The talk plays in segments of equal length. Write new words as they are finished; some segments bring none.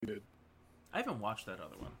I haven't watched that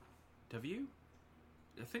other one. Have you?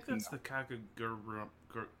 I think that's No. the Kagagura.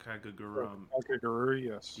 Kakegurui,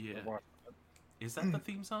 yes. I Yeah. watched Is that the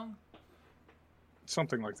theme song?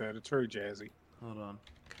 something like that. It's very jazzy. Hold on.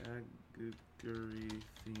 Kagaguri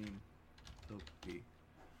theme. Topi.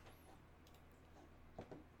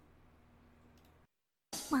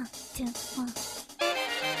 One, two, one.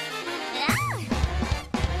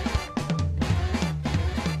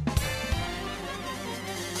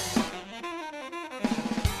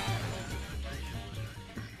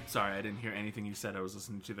 Sorry, I didn't hear anything you said. I was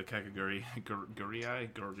listening to the Kakaguri,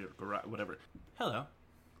 whatever. Hello,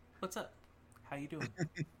 what's up? How you doing?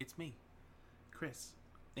 It's me, Chris,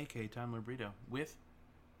 aka Time Lord Burrito, with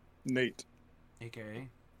Nate, aka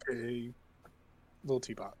a little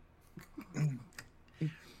teapot.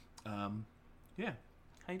 yeah.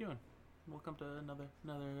 How you doing? Welcome to another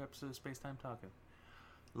episode of Space Time Talking.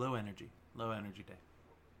 Low energy day.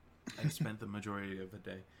 I spent the majority of the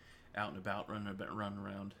day out and about, running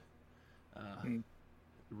around.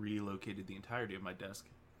 Relocated the entirety of my desk.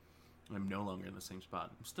 I'm no longer in the same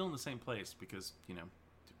spot. I'm still in the same place because,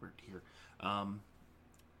 we're here.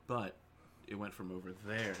 But it went from over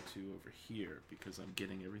there to over here because I'm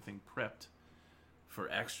getting everything prepped for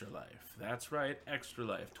Extra Life. That's right, Extra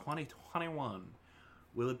Life 2021.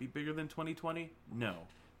 Will it be bigger than 2020? No.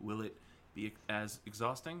 Will it be as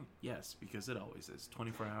exhausting? Yes, because it always is.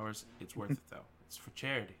 24 hours, it's worth it though. It's for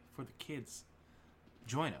charity, for the kids.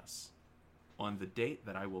 Join us on the date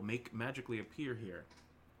that I will make magically appear here.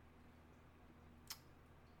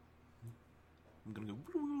 I'm gonna go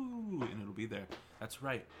woo, and it'll be there. That's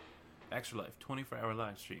right. Extra Life 24-hour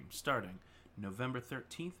live stream starting November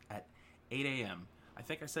 13th at 8 a.m. I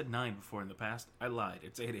think I said 9 before in the past. I lied.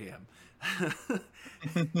 It's 8 a.m.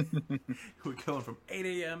 We're going from 8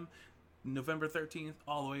 a.m. November 13th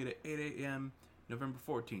all the way to 8 a.m. November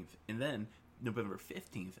 14th. And then November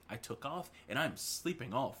 15th, I took off, and I'm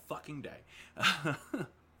sleeping all fucking day.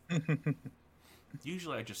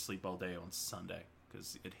 Usually I just sleep all day on Sunday,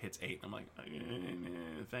 because it hits 8, and I'm like,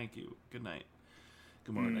 thank you, good night,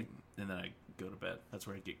 good morning, and then I go to bed. That's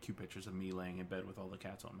where I get cute pictures of me laying in bed with all the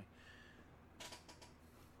cats on me.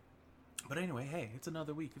 But anyway, hey, it's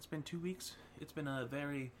another week. It's been 2 weeks. It's been a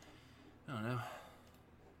very, I don't know,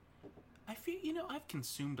 I feel, I've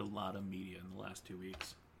consumed a lot of media in the last 2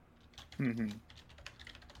 weeks.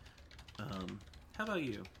 How about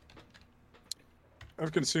you?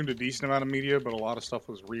 I've consumed a decent amount of media, but a lot of stuff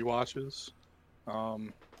was rewatches.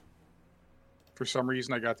 For some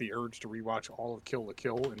reason, I got the urge to rewatch all of Kill la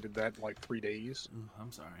Kill and did that in like 3 days. Ooh,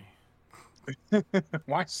 I'm sorry.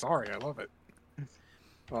 Why? Sorry, I love it.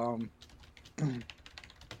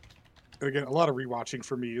 Again, a lot of rewatching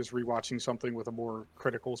for me is rewatching something with a more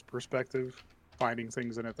critical perspective, finding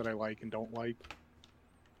things in it that I like and don't like.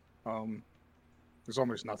 There's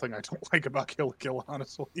almost nothing I don't like about Kill la Kill,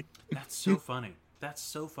 honestly. That's so funny. That's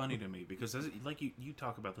so funny to me because, like you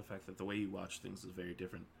talk about the fact that the way you watch things is very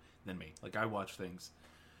different than me. Like, I watch things,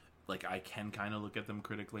 like, I can kind of look at them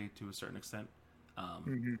critically to a certain extent.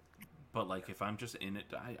 But, like, if I'm just in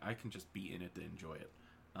it, I can just be in it to enjoy it.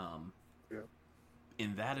 Yeah.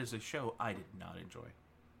 And that is a show I did not enjoy.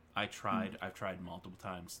 I've tried multiple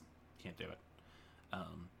times. Can't do it. I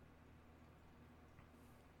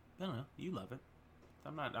don't know. You love it.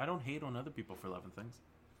 I don't hate on other people for loving things.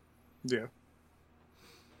 Yeah.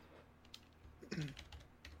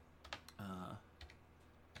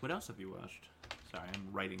 What else have you watched? Sorry, I'm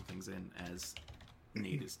writing things in as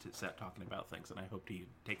Nate is sat talking about things, and I hope you've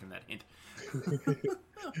taken that hint.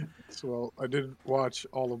 So, well, I did watch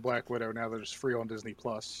all of Black Widow now that it's free on Disney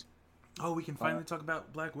Plus. Oh, we can finally talk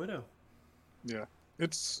about Black Widow. Yeah.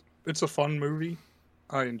 It's a fun movie.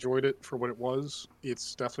 I enjoyed it for what it was.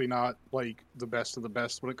 It's definitely not like the best of the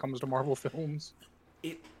best when it comes to Marvel films.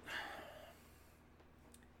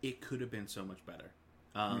 It could have been so much better.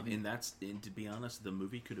 And to be honest, the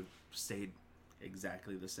movie could have stayed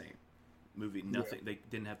exactly the same. Nothing. Yeah. They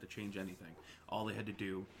didn't have to change anything. All they had to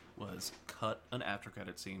do was cut an after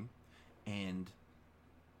credit scene and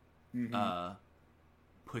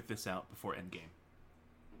put this out before Endgame.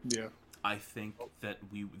 Yeah. I think that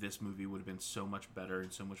this movie would have been so much better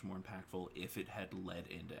and so much more impactful if it had led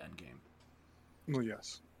into Endgame. Well,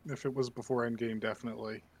 yes. If it was before Endgame,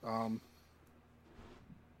 definitely.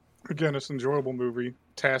 Again, it's an enjoyable movie.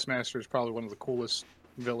 Taskmaster is probably one of the coolest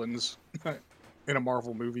villains in a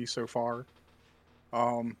Marvel movie so far.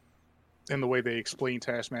 And the way they explain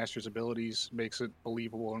Taskmaster's abilities makes it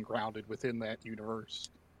believable and grounded within that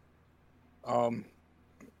universe.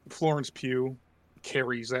 Florence Pugh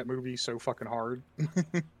carries that movie so fucking hard.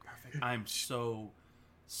 Perfect. I'm so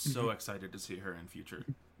excited to see her in future.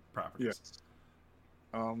 properties.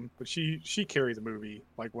 Yes. But she carried the movie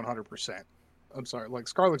like 100%. I'm sorry, like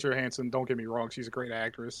Scarlett Johansson. Don't get me wrong, she's a great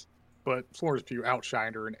actress, but Florence Pugh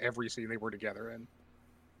outshined her in every scene they were together in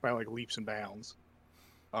by like leaps and bounds.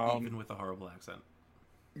 Even with a horrible accent.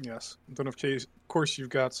 Yes. Then of course you've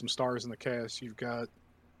got some stars in the cast. You've got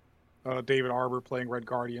David Arbor playing Red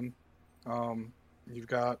Guardian. Um, you've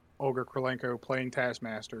got Olga Kurylenko playing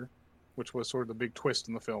Taskmaster, which was sort of the big twist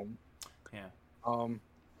in the film. Yeah. Um,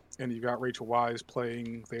 and you've got Rachel Weisz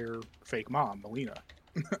playing their fake mom, Melina.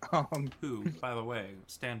 Who, by the way,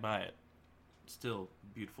 stand by it. Still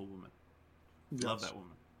beautiful woman. Yes. Love that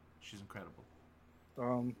woman. She's incredible.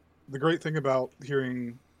 The great thing about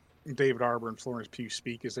hearing David Arbor and Florence Pugh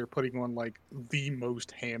speak is they're putting on like the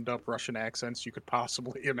most hammed up Russian accents you could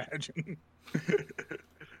possibly imagine.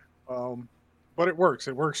 But it works.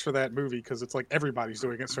 It works for that movie because it's like everybody's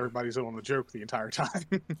doing it, so everybody's in on the joke the entire time.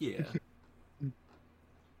 Yeah.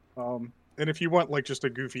 And if you want like just a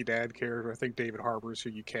goofy dad character, I think David Harbour is who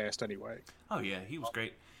you cast anyway. Oh yeah, he was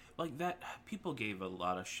great. Like that, people gave a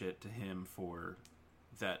lot of shit to him for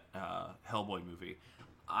that Hellboy movie.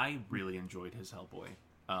 I really enjoyed his Hellboy.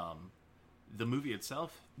 The movie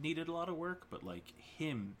itself needed a lot of work, but like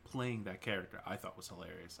him playing that character, I thought was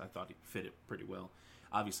hilarious. I thought he fit it pretty well.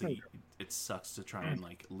 Obviously, it sucks to try and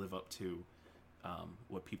like live up to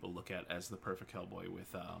what people look at as the perfect Hellboy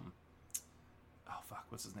with oh fuck,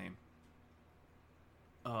 what's his name?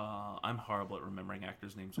 I'm horrible at remembering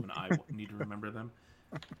actors' names when I need to remember them.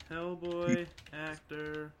 Hellboy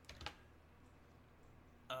actor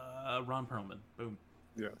Ron Perlman. Boom.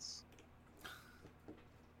 Yes.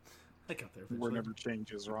 I got there. The War Never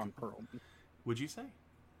Changes, Ron Perlman. Would you say?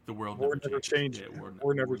 The world War never never changes. changes. Yeah,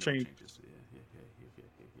 War never changes.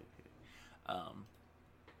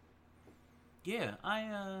 Yeah,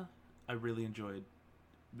 I really enjoyed.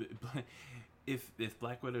 If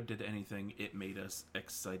Black Widow did anything, it made us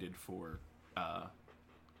excited for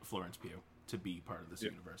Florence Pugh to be part of this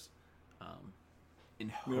universe.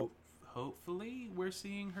 And hopefully we're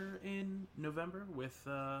seeing her in November with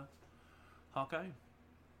Hawkeye.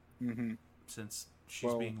 Mm-hmm. Since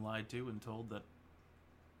she's being lied to and told that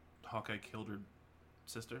Hawkeye killed her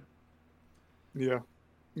sister. Yeah.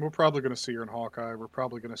 We're probably going to see her in Hawkeye. We're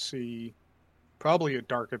probably going to see a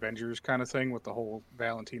Dark Avengers kind of thing with the whole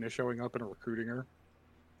Valentina showing up and recruiting her.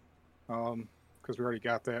 Because we already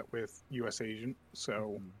got that with U.S. Agent.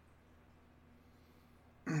 So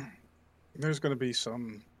there's going to be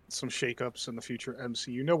some shakeups in the future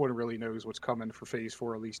MCU. No one really knows what's coming for Phase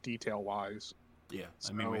 4, at least detail-wise. Yeah,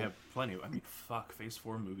 I mean, we have plenty of... I mean, fuck, Phase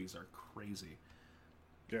 4 movies are crazy.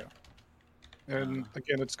 Yeah. And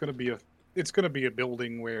again, it's going to be a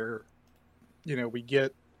building where, you know, we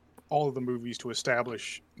get all of the movies to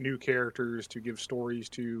establish new characters, to give stories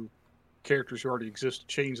to characters who already exist,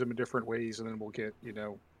 change them in different ways, and then we'll get, you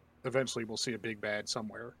know, eventually we'll see a big bad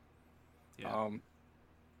somewhere. Yeah.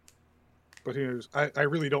 But who knows? I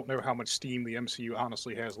really don't know how much steam the MCU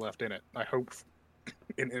honestly has left in it. I hope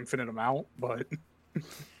an infinite amount, but...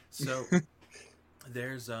 So,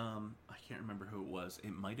 there's, I can't remember who it was.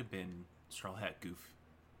 It might have been Straw Hat Goofy.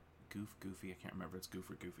 I can't remember. It's Goof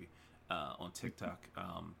or Goofy on TikTok.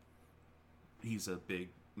 He's a big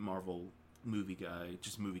Marvel movie guy,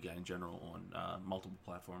 just movie guy in general on multiple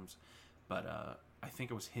platforms. But I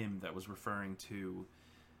think it was him that was referring to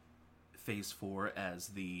Phase 4 as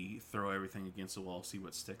the throw everything against the wall, see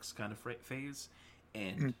what sticks kind of phase.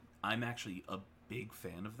 And I'm actually a big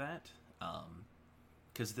fan of that.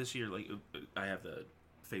 Because this year, like, I have the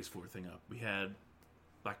Phase 4 thing up. We had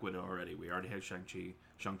Black Widow already. We already had Shang-Chi,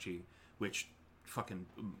 which fucking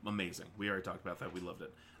amazing. We already talked about that. We loved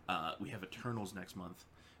it. We have Eternals next month,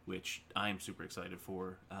 which I am super excited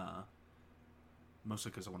for.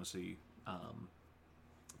 Mostly because I want to see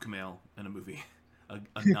Kumail in a movie, a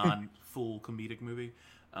non-full comedic movie.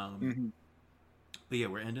 But yeah,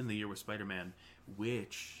 we're ending the year with Spider-Man,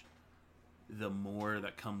 which the more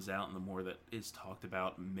that comes out and the more that is talked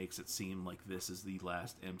about makes it seem like this is the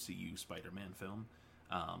last MCU Spider-Man film.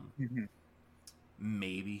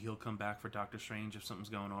 Maybe he'll come back for Doctor Strange if something's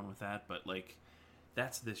going on with that, but like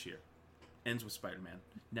that's this year. Ends with Spider-Man.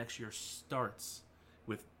 Next year starts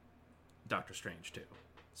with Doctor Strange 2.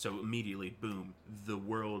 So immediately, boom, the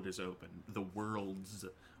world is open. The worlds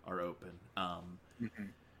are open.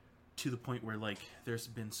 To the point where like there's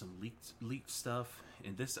been some leaked stuff.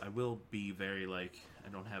 And this, I will be very like, I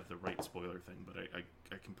don't have the right spoiler thing, but I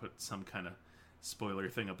can put some kind of spoiler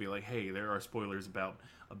thing. I'll be like, hey, there are spoilers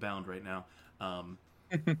abound right now.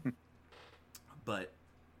 But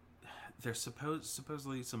there's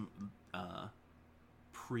supposedly some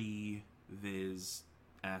pre-viz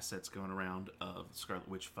assets going around of Scarlet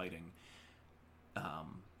Witch fighting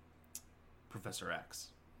Professor X.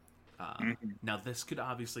 Now, this could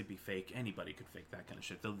obviously be fake. Anybody could fake that kind of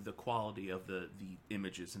shit. The quality of the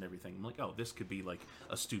images and everything. I'm like, oh, this could be like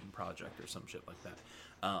a student project or some shit like that.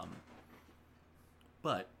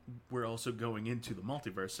 But we're also going into the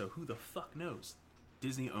multiverse, so who the fuck knows?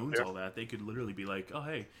 Disney owns all that. They could literally be like, oh,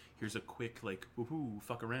 hey, here's a quick, like, woohoo,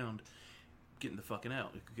 fuck around, getting the fucking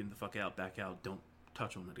out. Getting the fuck out, back out, don't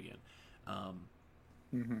touch on it again.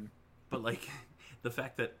 But, like, the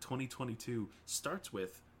fact that 2022 starts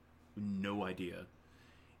with no idea,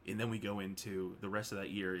 and then we go into the rest of that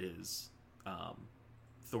year is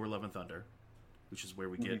Thor Love and Thunder, which is where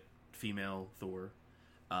we get female Thor,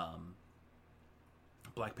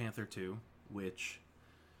 Black Panther 2, which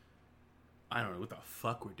I don't know what the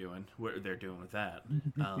fuck they're doing with that,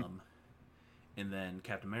 and then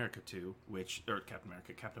Captain America 2,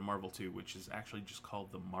 Captain Marvel 2, which is actually just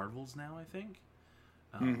called the Marvels now, I think,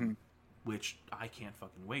 which I can't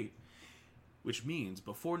fucking wait. Which means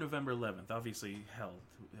before November 11th, obviously,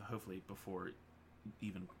 hopefully before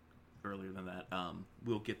even earlier than that,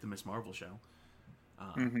 we'll get the Miss Marvel show,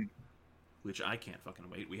 which I can't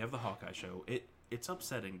fucking wait. We have the Hawkeye show. It's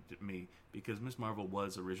upsetting to me because Miss Marvel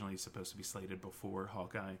was originally supposed to be slated before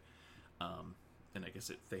Hawkeye, and I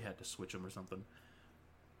guess they had to switch them or something.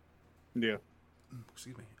 Yeah.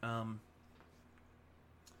 Excuse me.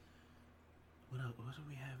 What do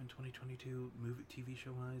we have in 2022 movie TV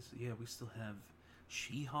show wise? Yeah, we still have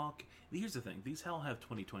She-Hulk. Here's the thing: these all have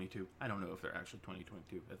 2022. I don't know if they're actually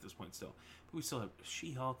 2022 at this point still, but we still have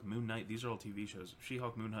She-Hulk, Moon Knight. These are all TV shows: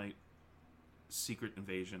 She-Hulk, Moon Knight, Secret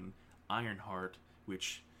Invasion, Ironheart,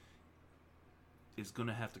 which is going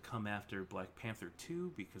to have to come after Black Panther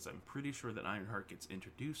 2 because I'm pretty sure that Ironheart gets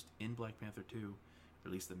introduced in Black Panther 2, or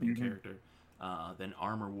at least the main character. Then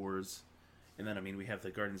Armor Wars. And then, I mean, we have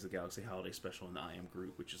the Guardians of the Galaxy Holiday Special and the I Am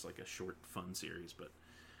Groot, which is like a short, fun series. But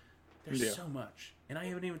there's so much, and I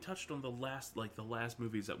haven't even touched on the last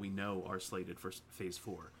movies that we know are slated for Phase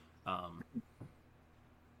 4.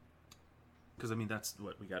 Because I mean, that's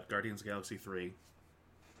what we got: Guardians of the Galaxy 3.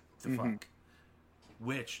 The fuck,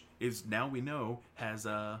 which is now we know has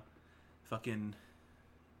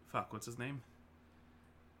what's his name?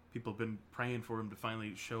 People have been praying for him to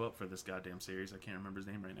finally show up for this goddamn series. I can't remember his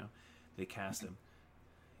name right now. They cast him.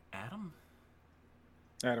 Adam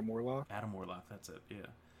Warlock. Adam Warlock, that's it,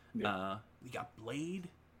 yeah. We got Blade,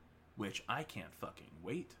 which I can't fucking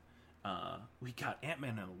wait. We got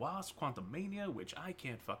Ant-Man and the Wasp, Quantumania, which I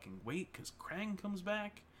can't fucking wait because Krang comes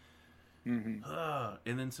back. And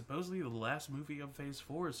then supposedly the last movie of Phase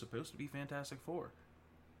 4 is supposed to be Fantastic Four.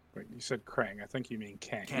 Wait, you said Krang. I think you mean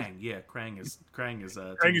Kang. Kang, yeah. Krang is Krang is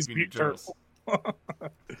Teenage Mutant Ninja Turtles.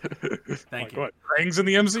 Thank you. What? Krang's in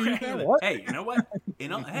the MCU? Krang, What? Hey,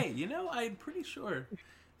 you know what? I'm pretty sure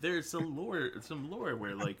there's some lore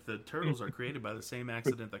where like the turtles are created by the same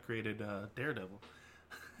accident that created Daredevil.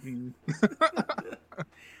 You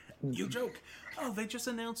joke. Oh, they just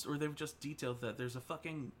announced, or they've just detailed that there's a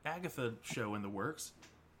fucking Agatha show in the works.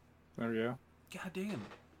 Oh yeah. God damn.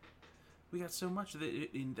 We got so much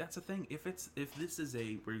and that's the thing. If this is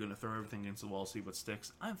we're gonna throw everything against the wall, see what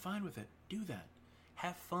sticks, I'm fine with it. Do that.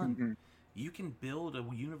 Have fun. You can build a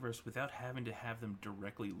universe without having to have them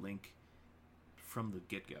directly link from the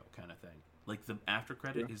get-go, kind of thing. Like the after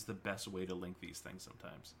credit is the best way to link these things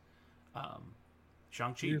sometimes.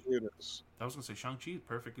 Shang-Chi. Usually it is. I was gonna say Shang-Chi,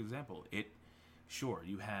 perfect example.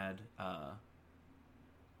 You had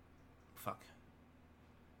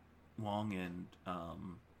Wong and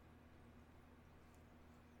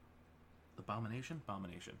Abomination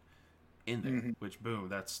in there, which boom,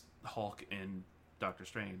 that's Hulk and Doctor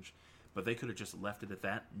Strange. But they could have just left it at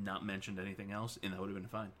that, not mentioned anything else, and that would have been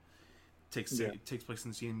fine. It takes place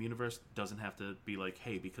in the same universe, doesn't have to be like,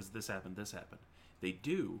 hey, because this happened. They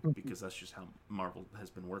do, because that's just how Marvel has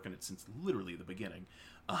been working it since literally the beginning,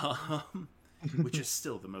 which is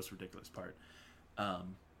still the most ridiculous part. But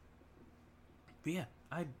yeah,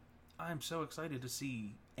 I'm so excited to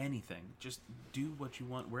see anything. Just do what you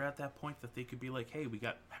want. We're at that point that they could be like, hey, we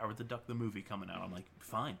got Howard the Duck the movie coming out. I'm like,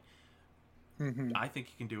 fine. I think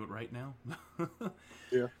you can do it right now.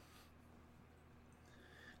 Yeah.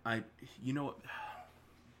 You know what?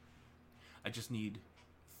 I just need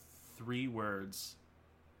 3 words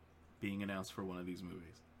being announced for one of these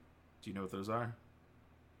movies. Do you know what those are?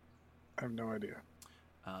 I have no idea.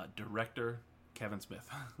 Director Kevin Smith.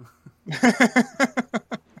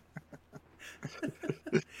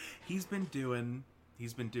 He's been doing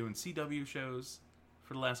CW shows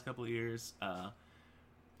for the last couple of years.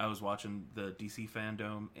 I was watching the DC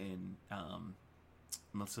Fandom, and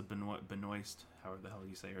Melissa Benoist, however the hell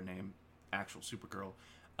you say her name, actual Supergirl.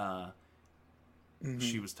 Uh,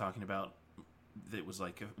 She was talking about it was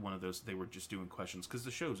like one of those, they were just doing questions because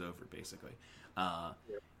the show's over basically.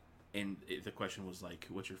 And the question was like,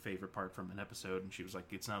 what's your favorite part from an episode? And she was like,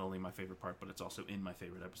 it's not only my favorite part, but it's also in my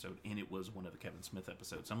favorite episode. And it was one of the Kevin Smith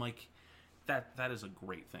episodes. I'm like, that is a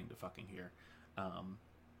great thing to fucking hear.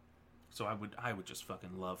 So I would just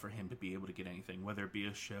fucking love for him to be able to get anything, whether it be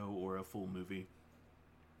a show or a full movie.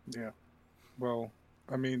 Yeah. Well,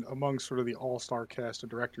 I mean, among sort of the all-star cast of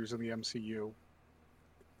directors in the MCU,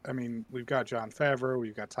 I mean, we've got Jon Favreau,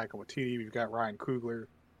 we've got Taika Waititi, we've got Ryan Coogler,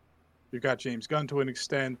 we've got James Gunn to an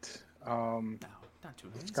extent, No, not too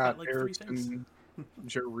many. Scott Like 3 things. Derrickson,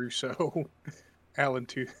 Joe Russo, Alan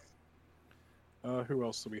Tudyk. Who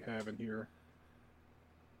else do we have in here?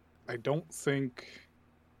 I don't think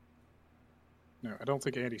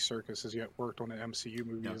Andy Serkis has yet worked on an MCU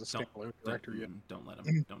movie as a standalone director yet. Don't let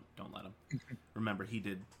him. Don't let him. Remember, he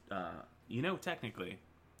did.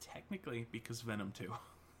 Technically, because Venom 2.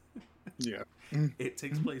 Yeah. It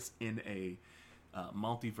takes place in a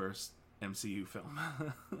multiverse MCU film.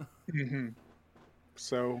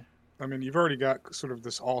 So, I mean, you've already got sort of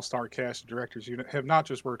this all-star cast of directors. You have not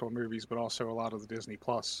just worked on movies, but also a lot of the Disney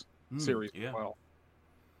Plus series as well.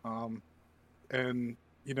 And,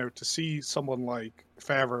 to see someone like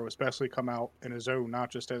Favreau especially come out in his own, not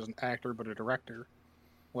just as an actor, but a director,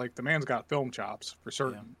 like, the man's got film chops, for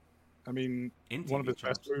certain. Yeah. I mean, one of his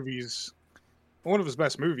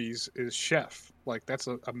best movies is Chef. Like, that's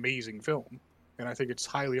an amazing film. And I think it's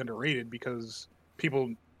highly underrated because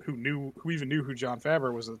people who even knew who Jon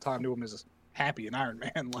Favreau was at the time knew him as Happy in Iron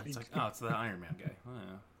Man. It's like, oh, it's the Iron Man guy. Oh,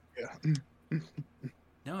 yeah.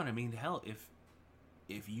 No, and I mean, hell, if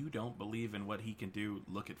you don't believe in what he can do,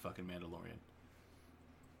 look at fucking Mandalorian.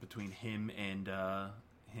 Between him and I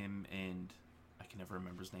can never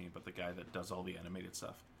remember his name, but the guy that does all the animated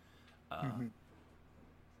stuff.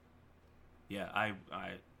 Yeah, I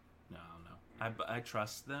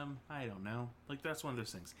trust them. I don't know. Like, that's one of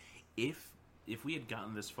those things. If we had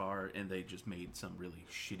gotten this far and they just made some really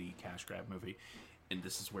shitty cash grab movie, and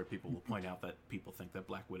this is where people will point out that people think that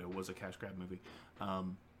Black Widow was a cash grab movie.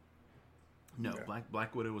 No, yeah.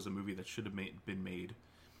 Black Widow was a movie that should have been made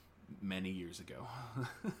many years ago.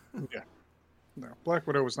 Yeah. No, Black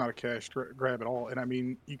Widow was not a cash grab at all. And I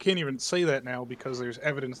mean, you can't even say that now because there's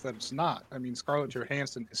evidence that it's not. I mean, Scarlett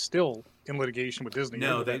Johansson is still in litigation with Disney.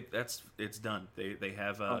 No, it's done. They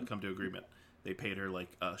have come to agreement. They paid her like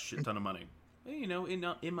a shit ton of money.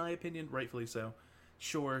 In my opinion, rightfully so.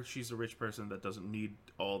 Sure, she's a rich person that doesn't need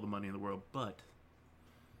all the money in the world, but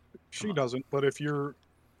she doesn't. But if you're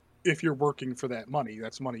working for that money,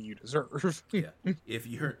 that's money you deserve. Yeah. If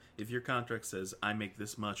your contract says I make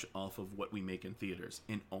this much off of what we make in theaters,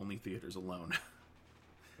 in only theaters alone.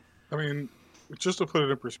 I mean, just to put it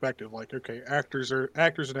in perspective, like, okay, actors and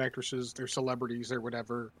actresses, they're celebrities, they're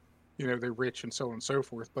whatever, they're rich and so on and so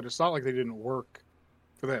forth. But it's not like they didn't work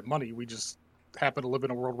for that money. We just happen to live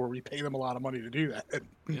in a world where we pay them a lot of money to do that.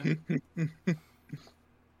 Yeah.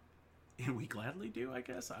 And we gladly do, I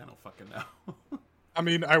guess. I don't fucking know. I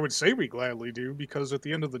mean, I would say we gladly do, because at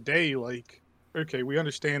the end of the day, like, okay, we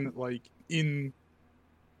understand that, like, in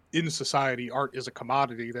society, art is a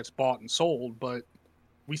commodity that's bought and sold, but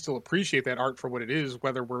we still appreciate that art for what it is,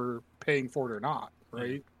 whether we're paying for it or not,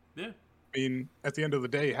 right? Yeah. I mean, at the end of the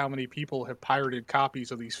day, how many people have pirated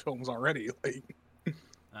copies of these films already? Like,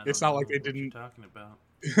 it's not like they didn't. Talking about.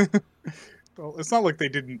 Well, it's not like they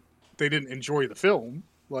didn't enjoy the film,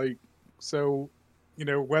 like, so.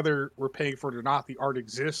 Whether we're paying for it or not, the art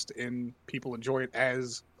exists and people enjoy it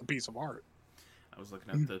as a piece of art. I was looking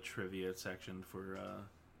at the trivia section for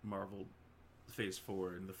Marvel Phase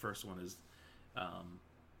 4, and the first one is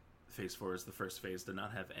Phase 4 is the first phase, did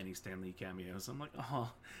not have any Stan Lee cameos. I'm like,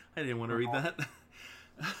 oh, I didn't want to read that.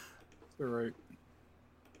 All right.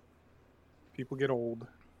 People get old.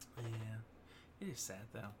 Yeah. It is sad,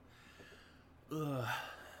 though. Ugh.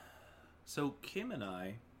 So, Kim and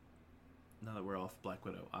I, now that we're off Black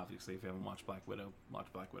Widow, obviously, if you haven't watched Black Widow, watch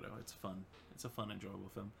Black Widow. It's fun. It's a fun, enjoyable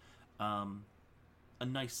film. A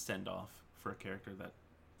nice send-off for a character that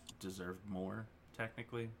deserved more,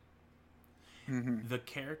 technically. Mm-hmm. The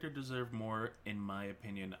character deserved more, in my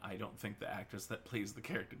opinion. I don't think the actress that plays the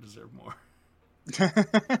character deserved more.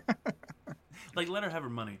 Like, let her have her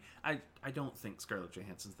money. I don't think Scarlett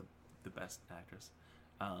Johansson's the best actress.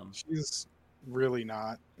 She's really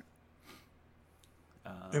not.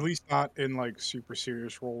 At least not in, like, super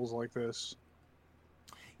serious roles like this.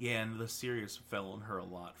 Yeah, and the serious fell on her a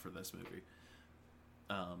lot for this movie.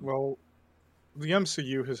 Well, the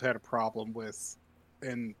MCU has had a problem with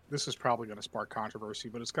and this is probably going to spark controversy,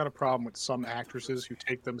 but it's got a problem with some actresses who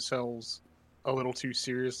take themselves a little too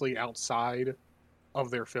seriously outside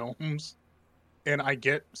of their films. And I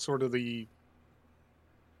get sort of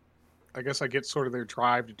I guess I get sort of their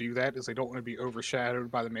drive to do that, is they don't want to be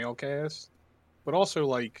overshadowed by the male cast. But also,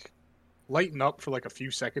 like, lighten up for like a few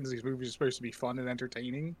seconds. These movies are supposed to be fun and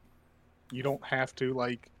entertaining. You don't have to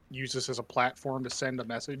like use this as a platform to send a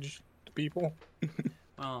message to people.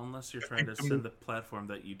 Well, unless you're trying to send the platform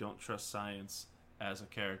that you don't trust science as a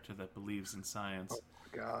character that believes in science, Oh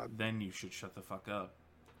my god. then you should shut the fuck up.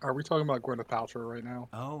 Are we talking about Gwyneth Paltrow right now?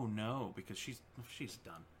 Oh no, because she's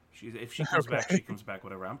done. If she comes back, she comes back.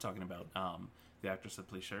 Whatever. I'm talking about the actress that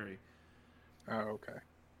plays Sherry. Oh, okay.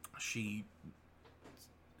 She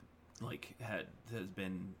has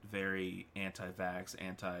been very anti-vax,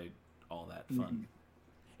 anti all that fun,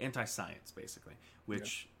 anti-science basically,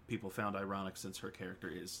 which people found ironic since her character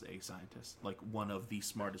is a scientist, like one of the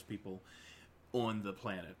smartest people on the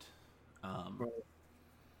planet. Well,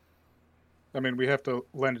 I mean, we have to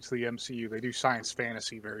lend it to the MCU. They do science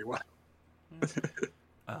fantasy very well.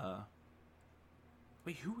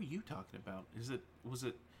 Wait, who are you talking about? Was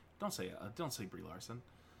it? Don't say Brie Larson.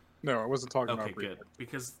 No, I wasn't talking Okay, about Brie good. Larson.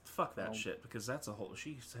 Because fuck that shit. Because that's a whole.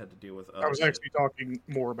 She's had to deal with. I was shit. actually talking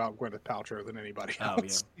more about Gwyneth Paltrow than anybody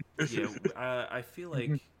else. Oh yeah, yeah. I feel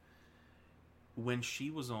like when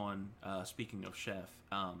she was on, speaking of Chef,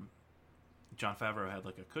 Jon Favreau had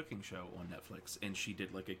like a cooking show on Netflix, and she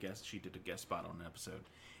did like a guest. She did a guest spot on an episode,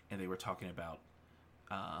 and they were talking about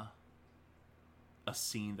a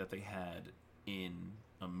scene that they had in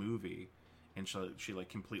a movie, and she like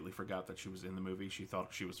completely forgot that she was in the movie. She thought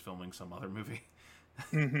she was filming some other movie.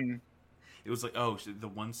 Mm-hmm. It was like, the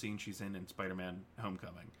one scene she's in Spider-Man: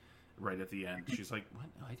 Homecoming, right at the end. She's like, "What?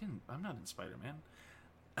 I'm not in Spider-Man."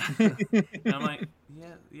 And I'm like,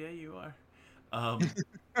 "Yeah, you are."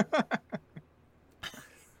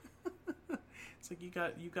 It's like you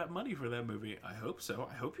got money for that movie. I hope so.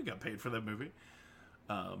 I hope you got paid for that movie.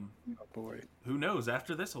 Oh boy. Who knows?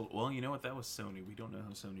 After this, well, you know what? That was Sony. We don't know how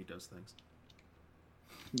Sony does things.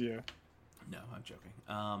 Yeah. No, I'm joking.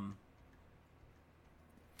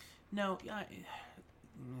 No,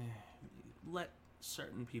 let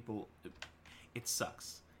certain people. It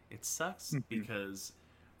sucks. It sucks because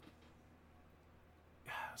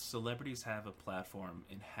celebrities have a platform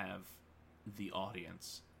and have the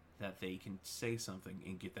audience that they can say something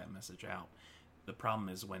and get that message out. The problem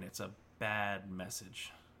is when it's a bad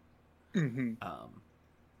message. Mm-hmm.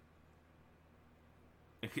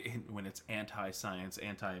 When it's anti-science,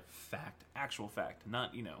 anti-fact, actual fact,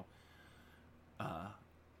 not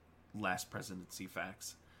last presidency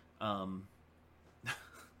facts. What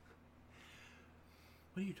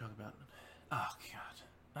are you talking about? Oh God,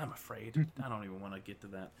 I'm afraid. I don't even want to get to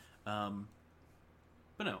that.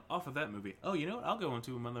 But no, off of that movie. Oh, you know what? I'll go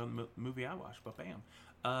into another movie I watched. But bam,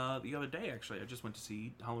 the other day actually, I just went to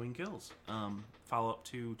see Halloween Kills. Follow up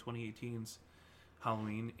to 2018's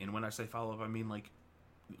Halloween, and when I say follow up, I mean like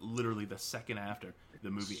literally the second after the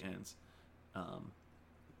movie ends.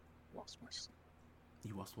 Lost my.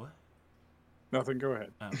 You lost what? Nothing. Go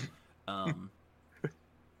ahead.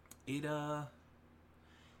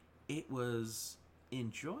 It was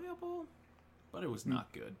enjoyable, but it was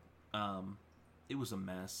not good. It was a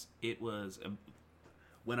mess. It was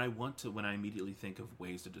when I immediately think of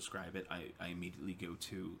ways to describe it, I immediately go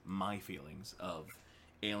to my feelings of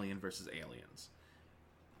Alien versus Aliens.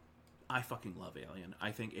 I fucking love Alien.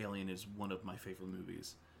 I think Alien is one of my favorite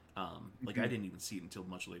movies. Like I didn't even see it until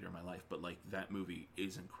much later in my life, but like that movie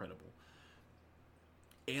is incredible.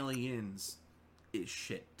 Aliens is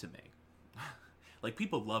shit to me. Like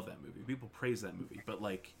people love that movie. People praise that movie, but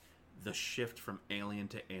like the shift from Alien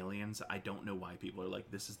to Aliens, I don't know why people are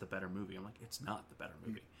like, this is the better movie. I'm like, it's not the better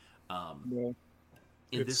movie.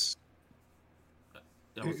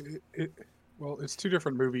 Well, it's two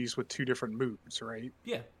different movies with two different moods, right?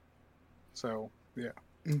 Yeah. So, yeah.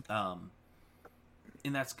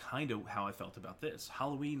 And that's kind of how I felt about this.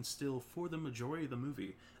 Halloween still, for the majority of the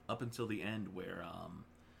movie, up until the end where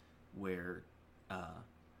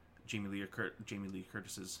Jamie Lee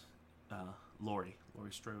Curtis's Laurie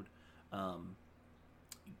Strode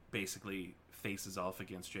basically faces off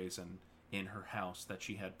against Jason in her house that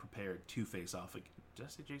she had prepared to face off against. Did I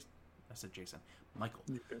say Jason? I said Jason. Michael.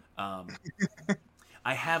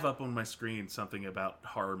 I have up on my screen something about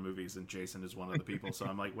horror movies, and Jason is one of the people, so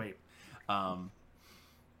I'm like, wait.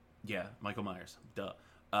 Yeah, Michael Myers. Duh.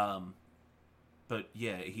 But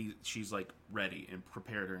yeah, she's like ready and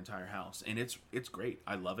prepared her entire house, and it's great.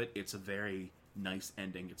 I love it. It's a very nice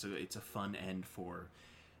ending. It's a fun end for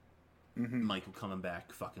Michael coming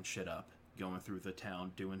back, fucking shit up, going through the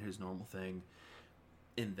town, doing his normal thing,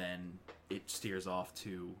 and then it steers off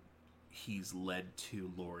to he's led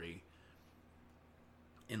to Laurie,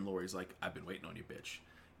 and Laurie's like, "I've been waiting on you, bitch."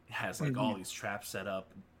 Has like all these traps set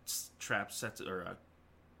up,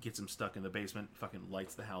 gets him stuck in the basement, fucking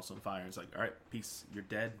lights the house on fire, and it's like, "All right, peace, you're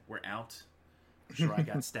dead, we're out." Sure, I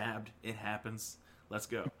got stabbed. It happens. Let's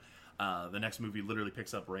go. The next movie literally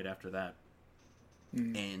picks up right after that,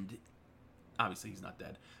 and obviously he's not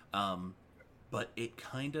dead. But it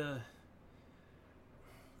kind of,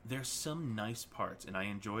 there's some nice parts, and I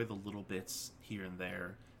enjoy the little bits here and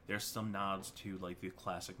there. There's some nods to like the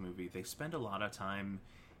classic movie. They spend a lot of time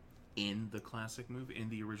in the classic movie, in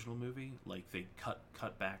the original movie. Like they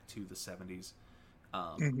cut back to the 70s.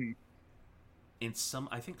 And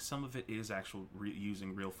I think some of it is actual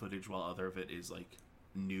using real footage, while other of it is like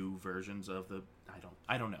new versions of the.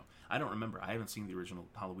 I don't know. I don't remember. I haven't seen the original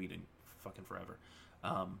Halloween in fucking forever.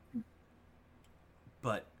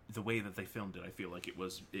 But the way that they filmed it, I feel like it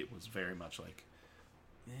was very much like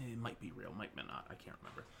it might be real, might not. I can't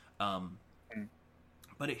remember.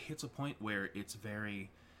 But it hits a point where it's very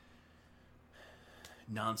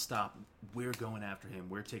nonstop. We're going after him.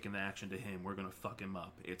 We're taking the action to him. We're gonna fuck him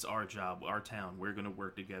up. It's our job, our town. We're gonna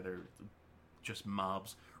work together. Just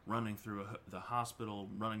mobs running through the hospital,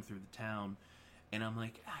 running through the town, and I'm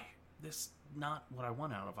like, this is not what I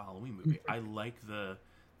want out of a Halloween movie. I like the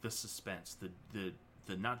suspense, the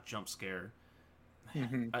not jump scare.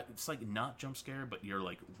 It's like not jump scare, but you're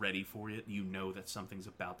like ready for it. You know that something's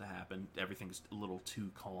about to happen. Everything's a little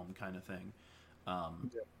too calm, kind of thing.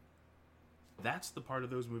 That's the part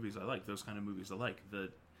of those movies I like. Those kind of movies I like. The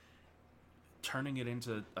turning it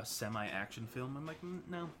into a semi-action film, I'm like,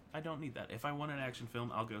 no, I don't need that. If I want an action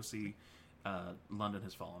film, I'll go see London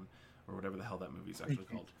Has Fallen, or whatever the hell that movie's actually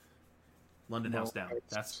called. London House Down.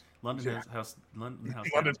 That's London House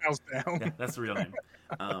Down. Yeah, that's the real name.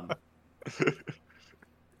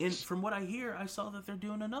 And from what I hear, I saw that they're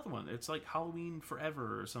doing another one. It's like Halloween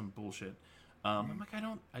Forever or some bullshit. I'm like, I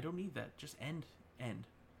don't need that. Just end.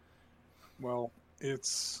 Well,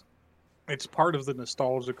 it's part of the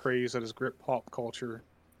nostalgia craze that has gripped pop culture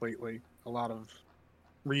lately. A lot of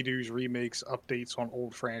redos, remakes, updates on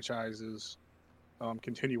old franchises,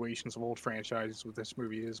 continuations of old franchises. What this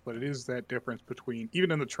movie is, but it is that difference between,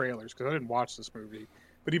 even in the trailers, because I didn't watch this movie,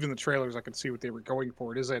 but even the trailers, I could see what they were going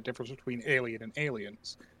for. It is that difference between Alien and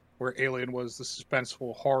Aliens, where Alien was the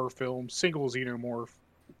suspenseful horror film, single xenomorph,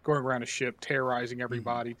 going around a ship, terrorizing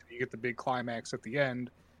everybody. You get the big climax at the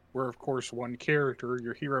end, where, of course, one character,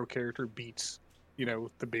 your hero character, beats,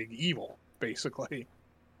 the big evil, basically.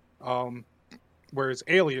 Whereas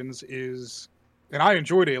Aliens is... And I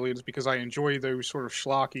enjoyed Aliens because I enjoy those sort of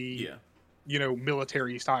schlocky,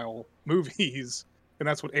 military-style movies. And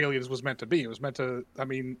that's what Aliens was meant to be. It was meant to... I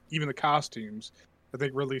mean, even the costumes, I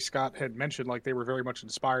think Ridley Scott had mentioned, like, they were very much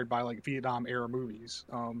inspired by, like, Vietnam-era movies.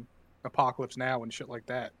 Apocalypse Now and shit like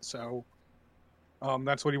that. So...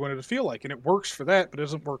 that's what he wanted to feel like, and it works for that, but it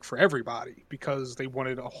doesn't work for everybody because they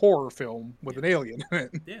wanted a horror film with an alien in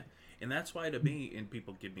it. Yeah, and that's why to me, and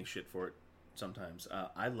people give me shit for it sometimes,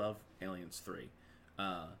 I love Aliens 3.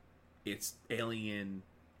 It's Alien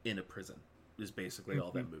in a prison is basically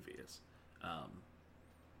all that movie is.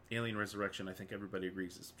 Alien Resurrection, I think everybody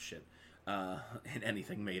agrees is shit. And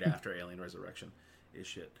anything made after Alien Resurrection is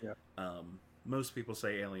shit. Yeah. Most people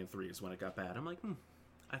say Alien 3 is when it got bad. I'm like,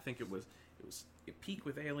 I think it was it peaked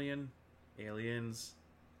with Aliens, Alien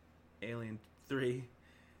 3,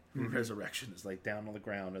 Resurrection is like down on the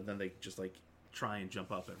ground, and then they just like try and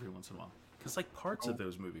jump up every once in a while. Because like parts of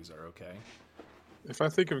those movies are okay. If I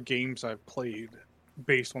think of games I've played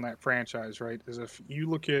based on that franchise, right, is if you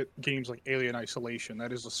look at games like Alien Isolation,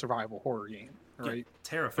 that is a survival horror game, right? Yeah,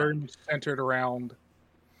 terrifying. Very much centered around,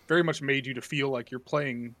 very much made you to feel like you're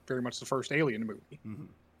playing very much the first Alien movie.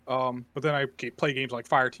 But then I play games like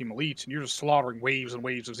Fireteam Elite, and you're just slaughtering waves and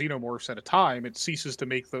waves of xenomorphs at a time. It ceases to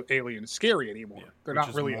make the aliens scary anymore. Yeah, they're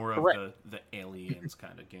not really more of the aliens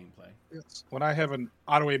kind of gameplay. Yes. When I have an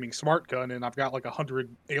auto-aiming smart gun and I've got like 100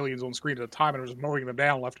 aliens on screen at a time and I'm just mowing them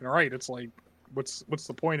down left and right, it's like, what's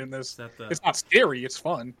the point in this? It's not scary. It's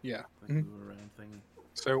fun. Yeah.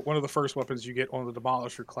 So one of the first weapons you get on the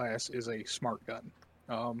Demolisher class is a smart gun,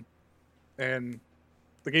 and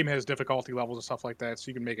the game has difficulty levels and stuff like that, so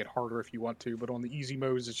you can make it harder if you want to. But on the easy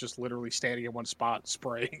modes, it's just literally standing in one spot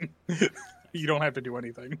spraying. You don't have to do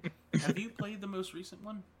anything. Have you played the most recent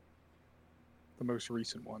one? The most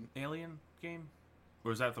recent one? Alien game?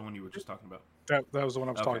 Or is that the one you were just talking about? That was the one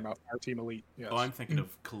I was talking about, Fireteam Elite. Yes. Oh, I'm thinking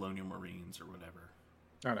of Colonial Marines or whatever.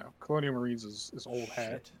 No. Colonial Marines is old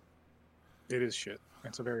hat. It is shit.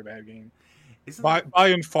 It's a very bad game. Isn't By that, by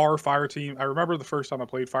and far, Fireteam. I remember the first time I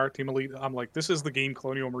played Fireteam Elite. I'm like, this is the game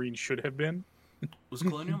Colonial Marine should have been. was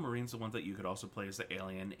Colonial Marines the one that you could also play as the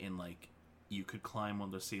alien in like you could climb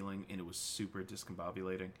on the ceiling and it was super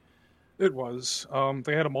discombobulating? It was.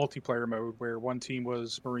 They had a multiplayer mode where one team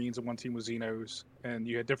was Marines and one team was Xenos, and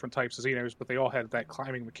you had different types of Xenos, but they all had that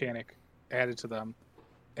climbing mechanic added to them.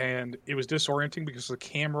 And it was disorienting because the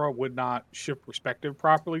camera would not shift perspective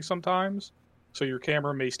properly sometimes. So your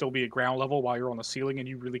camera may still be at ground level while you're on the ceiling, and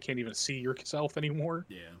you really can't even see yourself anymore.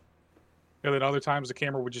 Yeah. And then other times the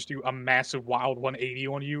camera would just do a massive wild 180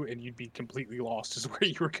 on you, and you'd be completely lost as where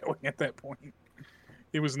you were going at that point.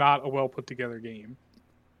 It was not a well put together game.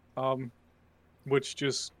 Which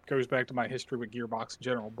just goes back to my history with Gearbox in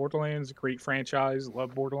general. Borderlands, great franchise,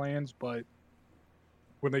 love Borderlands, but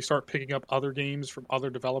when they start picking up other games from other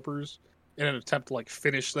developers in an attempt to like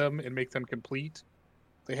finish them and make them complete,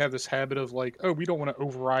 they have this habit of like, oh, we don't want to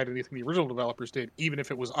override anything the original developers did, even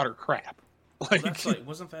if it was utter crap. Well, that's like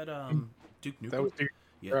wasn't that Duke Nukem? that was Duke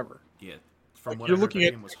Yeah. forever. Yeah. From Like, what you're I heard, looking the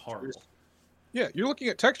at game was horrible. Yeah, you're looking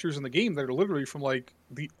at textures in the game that are literally from like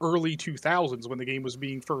the early 2000s when the game was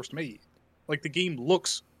being first made. Like the game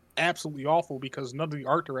looks absolutely awful because none of the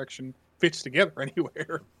art direction fits together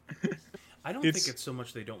anywhere. I don't It's- think it's so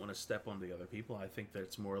much they don't want to step on the other people. I think that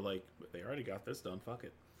it's more like they already got this done. Fuck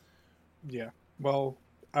it. Yeah. Well,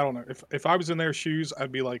 I don't know. If I was in their shoes,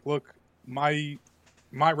 I'd be like, look, my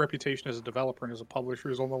reputation as a developer and as a publisher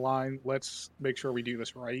is on the line. Let's make sure we do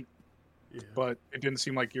this right. Yeah. But it didn't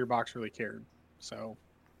seem like Gearbox really cared. So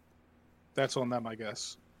that's on them, I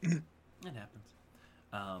guess. It happens.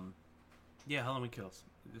 Yeah, Halloween Kills.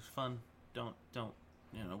 It's fun. Don't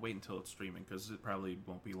wait until it's streaming because it probably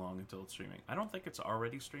won't be long until it's streaming. I don't think it's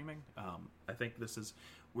already streaming. I think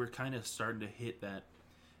we're kind of starting to hit that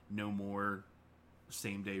no more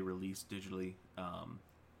same day release digitally.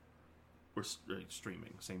 We're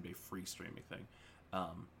streaming same day free streaming thing.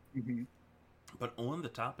 Mm-hmm. But on the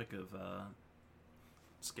topic of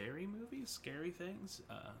scary movies, scary things,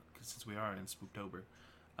 'cause since we are in Spooktober,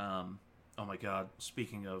 oh my god,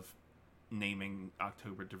 speaking of naming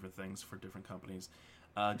October different things for different companies,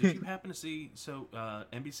 did you happen to see, so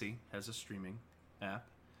NBC has a streaming app.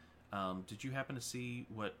 Did you happen to see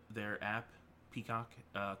what their app, Peacock,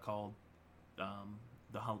 called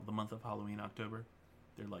the month of Halloween, October?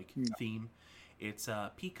 Their No. theme. It's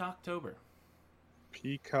Peacocktober.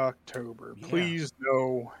 Peacocktober. Yeah. Please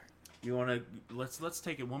no. You want to let's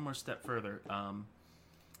take it one more step further.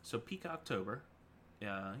 So Peacocktober,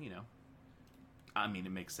 I mean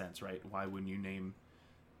it makes sense, right? Why wouldn't you name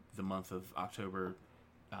the month of October?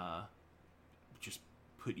 Just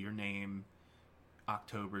put your name,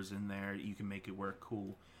 October's in there. You can make it work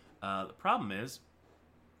cool. The problem is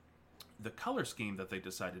the color scheme that they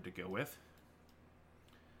decided to go with.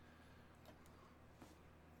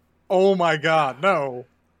 Oh my god, no.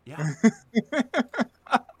 Yeah.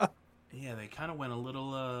 Yeah, they kind of went a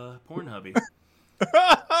little Pornhubby.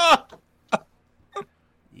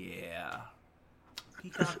 Yeah.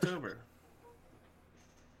 Peacocktober.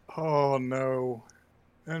 Oh no.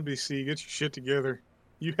 NBC, get your shit together.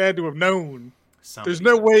 You had to have known. There's Somebody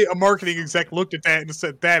no did. way a marketing exec looked at that and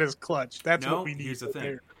said, that is clutch. That's No, what we need. here's the right thing.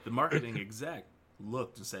 there." The marketing exec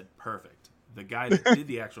looked and said, perfect. The guy that did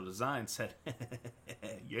the actual design said,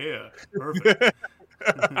 yeah, perfect.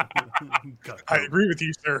 I agree with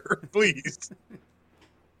you, sir. Please.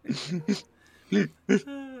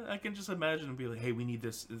 I can just imagine and be like, hey, we need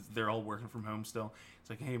this. They're all working from home still. It's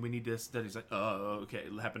like, hey, we need this. That he's like, oh, okay.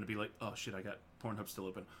 It happened to be like, oh, shit, I got Pornhub still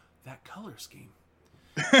open. That color scheme.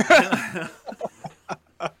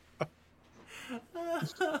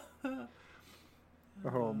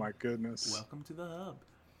 Oh my goodness. Welcome to the hub.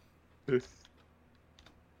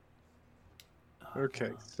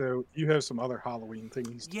 Okay, so you have some other Halloween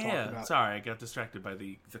things to talk Yeah, about. sorry, I got distracted by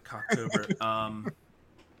the Cocktober.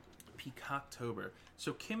 Peacocktober.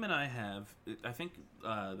 So Kim and I have, I think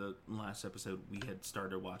the last episode we had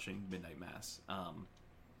started watching Midnight Mass.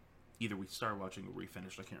 Either we started watching or we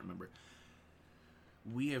finished, I can't remember.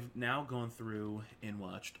 We have now gone through and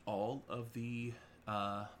watched all of the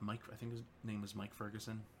Mike, I think his name is Mike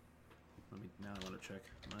Ferguson. Now I want to check.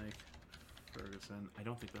 Mike Ferguson. I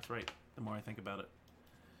don't think that's right. The more I think about it.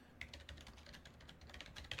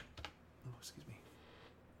 Oh, excuse me.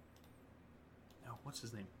 No, what's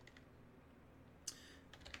his name?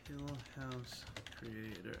 Hill House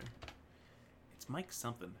creator. It's Mike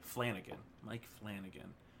something. Flanagan. Mike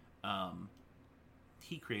Flanagan.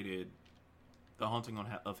 He created The Haunting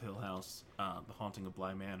of Hill House, The Haunting of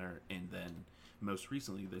Bly Manor, and then most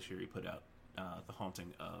recently this year he put out The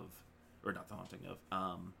Haunting of, or not The Haunting of,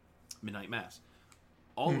 Midnight Mass.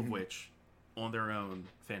 All of which, on their own,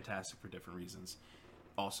 fantastic for different reasons.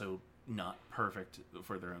 Also, not perfect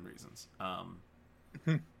for their own reasons.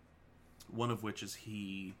 One of which is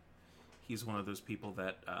he's one of those people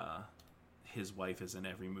that his wife is in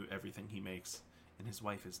everything he makes, and his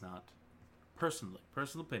wife is not, personal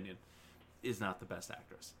opinion, is not the best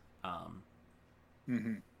actress.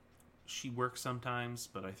 She works sometimes,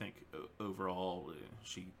 but I think overall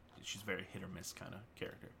she's very hit or miss kind of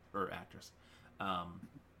character or actress.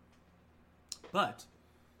 But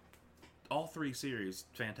all three series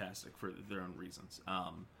fantastic for their own reasons.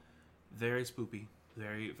 Very spoopy,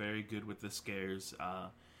 very very good with the scares.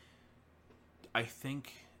 I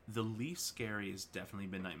think the least scary is definitely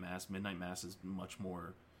Midnight Mass. Midnight Mass is much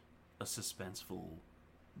more a suspenseful,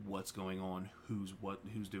 what's going on, who's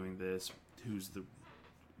doing this, who's the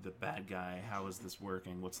bad guy, how is this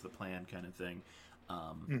working, what's the plan kind of thing.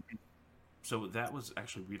 So that was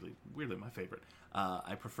actually really weirdly my favorite.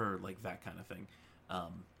 I prefer like that kind of thing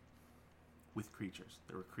with creatures.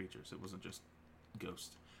 There were creatures, it wasn't just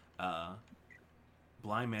ghosts.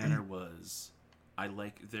 Bly Manor was,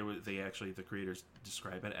 the creators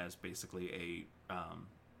describe it as basically a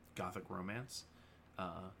gothic romance.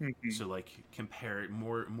 So like compare it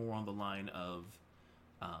more on the line of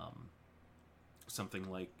something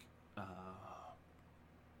like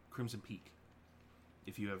Crimson Peak,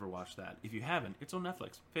 if you ever watched that. If you haven't, it's on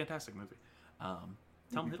Netflix. Fantastic movie. Tom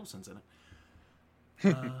Hiddleston's in it.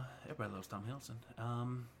 Everybody loves Tom Hiddleston.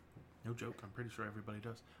 No joke, I'm pretty sure everybody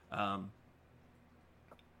does. But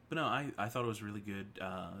no, I thought it was really good.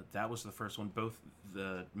 That was the first one. Both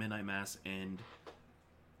the Midnight Mass and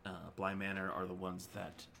Bly Manor are the ones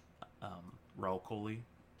that Raul Coley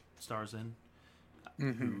stars in.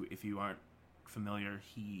 Who, if you aren't familiar,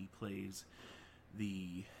 he plays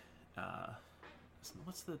the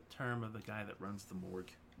what's the term of the guy that runs the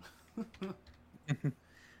morgue? I don't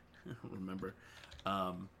remember.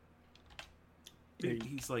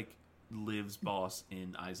 He's like Liv's boss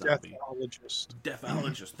in iZombie.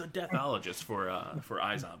 Deathologist, the deathologist for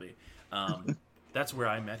iZombie. That's where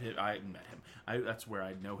I met him. That's where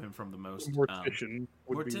I know him from the most. Mortician.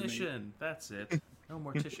 Mortician. That's it. No,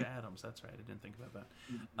 Morticia Adams. That's right. I didn't think about that.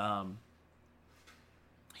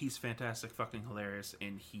 He's fantastic, fucking hilarious,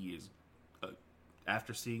 and he is.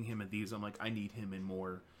 After seeing him in these, I'm like, I need him in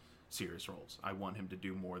more serious roles. I want him to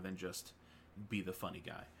do more than just be the funny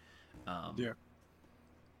guy. Yeah.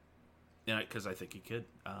 Because I think he could.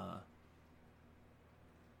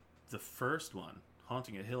 The first one,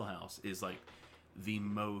 Haunting at Hill House, is like the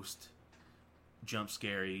most jump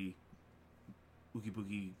scary, oogie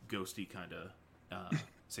boogie, ghosty kind of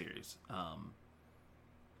series.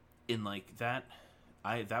 In like that,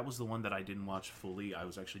 that was the one that I didn't watch fully. I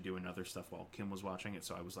was actually doing other stuff while Kim was watching it,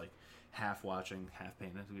 so I was like half watching, half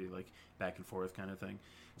paying attention, like back and forth kind of thing.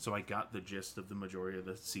 So I got the gist of the majority of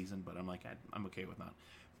the season, but I'm like, I'm okay with not.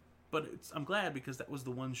 But I'm glad, because that was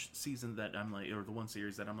the one season that I'm like, or the one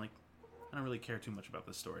series that I'm like, I don't really care too much about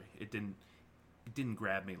this story. It didn't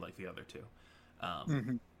grab me like the other two.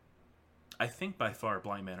 I think by far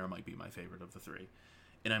Bly Manor might be my favorite of the three,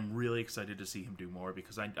 and I'm really excited to see him do more,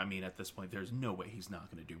 because I mean at this point there's no way he's not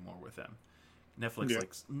going to do more with them.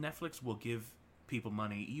 Netflix will give people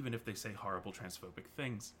money even if they say horrible transphobic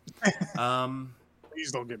things. Please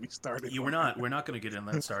don't get me started. We're not going to get in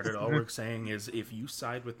that started. All we're saying is, if you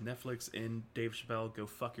side with Netflix and Dave Chappelle, go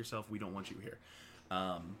fuck yourself. We don't want you here.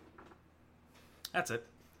 That's it.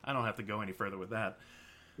 I don't have to go any further with that.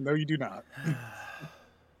 No, you do not.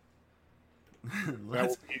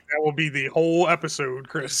 That will be the whole episode,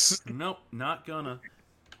 Chris. Nope, not gonna.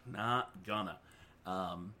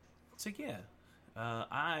 So yeah,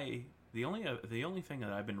 the only thing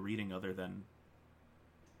that I've been reading other than,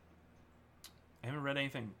 I haven't read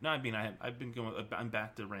anything. No, I mean I've been going. I'm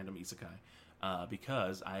back to random isekai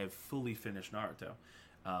because I have fully finished Naruto,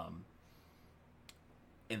 and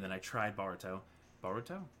then I tried Boruto,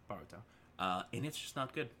 and it's just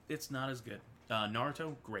not good. It's not as good.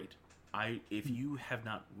 Naruto, great. If you have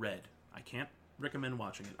not read, I can't recommend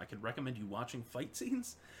watching it. I can recommend you watching fight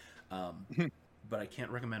scenes, but I can't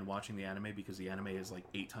recommend watching the anime, because the anime is like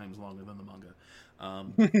 8 times longer than the manga.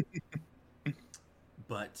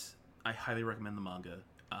 But I highly recommend the manga.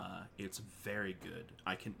 It's very good.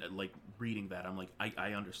 I can, like, reading that, I'm like,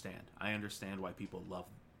 I understand. I understand why people love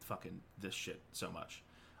fucking this shit so much.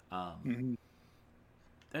 And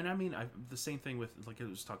I mean, the same thing with, like I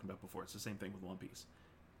was talking about before, it's the same thing with One Piece.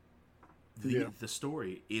 The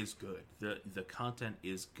story is good. The content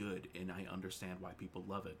is good, and I understand why people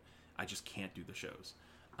love it. I just can't do the shows.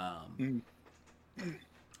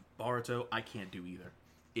 Boruto, I can't do either.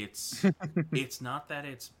 It's not that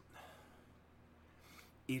it's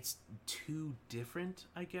it's too different,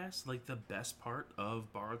 I guess. Like, the best part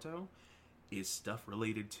of Boruto is stuff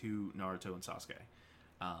related to Naruto and Sasuke.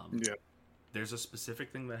 Yeah. There's a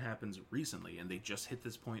specific thing that happens recently, and they just hit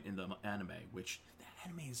this point in the anime, which the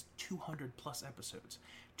anime is 200 plus episodes.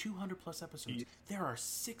 200 plus episodes. Yeah. There are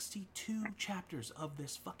 62 chapters of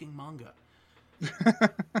this fucking manga.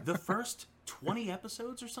 The first 20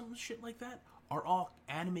 episodes or something shit like that are all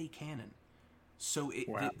anime canon. So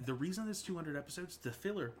Wow. the reason there's 200 episodes, the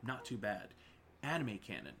filler, not too bad. Anime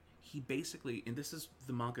canon. He basically, and this is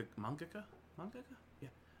the mangaka? Yeah.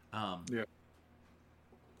 Yeah.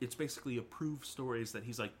 It's basically approved stories that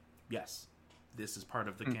he's like, yes, this is part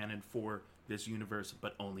of the canon for this universe,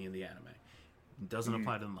 but only in the anime. It doesn't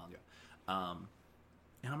apply to the manga.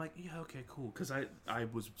 And I'm like, yeah, okay, cool. Because I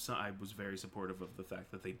was very supportive of the fact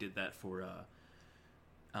that they did that for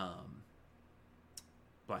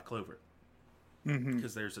Black Clover.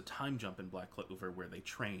 Because there's a time jump in Black Clover where they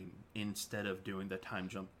train instead of doing the time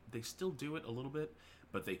jump. They still do it a little bit,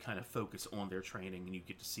 but they kind of focus on their training, and you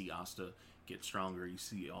get to see Asta get stronger. You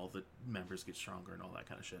see all the members get stronger and all that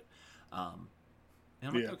kind of shit. And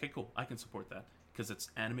I'm like, okay, cool. I can support that because it's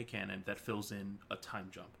anime canon that fills in a time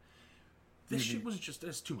jump. This shit was just,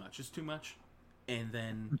 it's too much. It's too much. And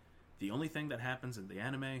then the only thing that happens in the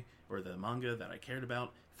anime or the manga that I cared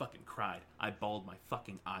about, fucking cried. I bawled my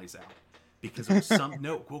fucking eyes out. Because it was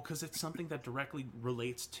because it's something that directly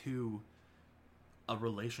relates to a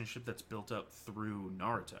relationship that's built up through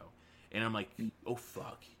Naruto. And I'm like, oh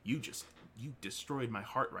fuck, you destroyed my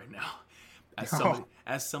heart right now.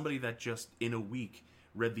 As somebody that just in a week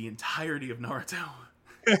read the entirety of Naruto.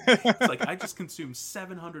 It's like I just consumed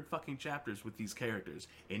 700 fucking chapters with these characters,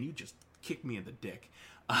 and you just kicked me in the dick.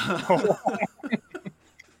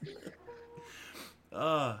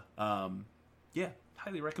 Yeah,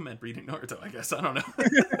 highly recommend reading Naruto, I guess. I don't know.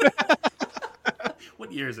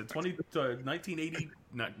 What year is it? 1980?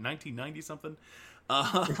 1990 something?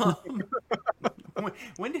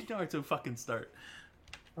 When did Naruto fucking start?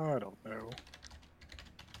 I don't know.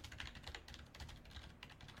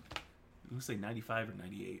 I'm going to say 95 or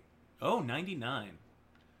 98. Oh, 99.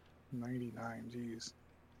 99, jeez.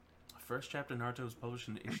 First chapter of Naruto was published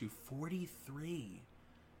in issue 43.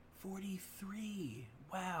 43.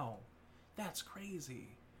 Wow. That's crazy.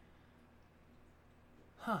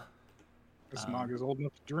 Huh. This manga's old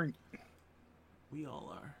enough to drink. We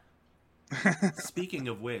all are. Speaking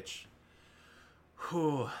of which,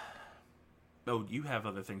 oh, you have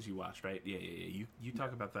other things you watched, right? Yeah. You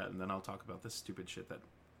talk about that, and then I'll talk about this stupid shit that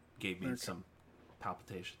gave me some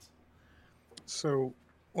palpitations. So,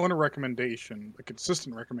 on a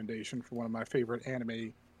consistent recommendation for one of my favorite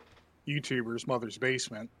anime YouTubers, Mother's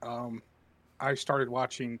Basement, I started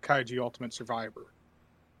watching Kaiji Ultimate Survivor.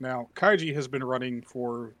 Now, Kaiji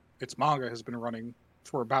its manga has been running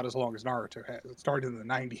for about as long as Naruto has. It started in the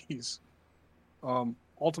 90s.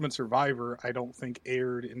 Ultimate Survivor, I don't think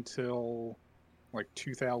aired until like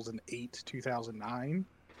 2008, 2009.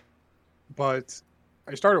 But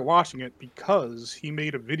I started watching it because he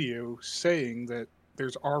made a video saying that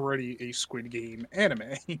there's already a Squid Game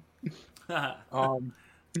anime.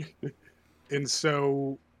 And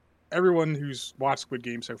so everyone who's watched Squid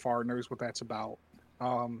Game so far knows what that's about.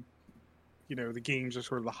 The games are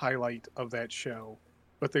sort of the highlight of that show.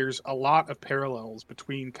 But there's a lot of parallels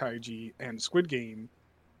between Kaiji and Squid Game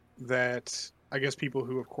that I guess people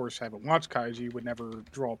who, of course, haven't watched Kaiji would never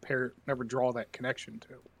draw that connection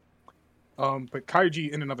to. But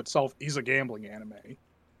Kaiji, in and of itself, is a gambling anime,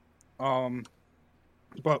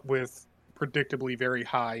 but with predictably very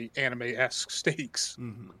high anime-esque stakes.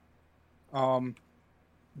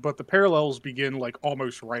 But the parallels begin like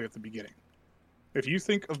almost right at the beginning. If you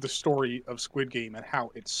think of the story of Squid Game and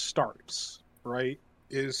how it starts, right,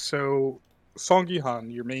 is so Song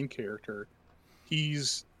Gi-hun, your main character,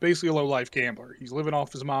 he's basically a low-life gambler. He's living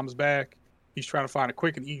off his mom's back. He's trying to find a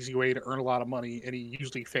quick and easy way to earn a lot of money, and he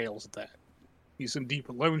usually fails at that. He's in deep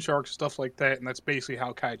with loan sharks, stuff like that, and that's basically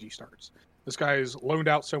how Kaiji starts. This guy has loaned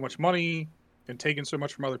out so much money and taken so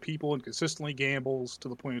much from other people and consistently gambles to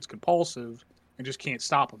the point it's compulsive and just can't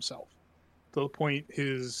stop himself. To the point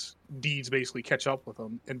his deeds basically catch up with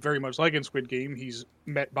him. And very much like in Squid Game, he's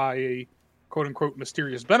met by a quote-unquote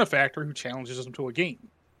mysterious benefactor who challenges him to a game.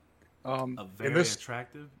 A very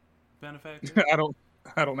attractive benefactor? I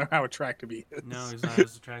don't know how attractive he is. No, he's not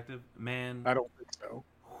as attractive. Man. I don't think so.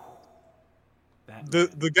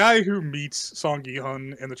 The guy who meets Song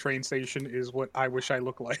Gi-hun in the train station is what I wish I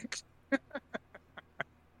looked like.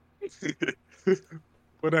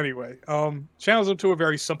 But anyway, channels him to a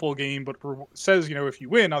very simple game, but says, if you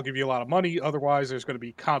win, I'll give you a lot of money. Otherwise, there's going to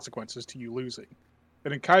be consequences to you losing.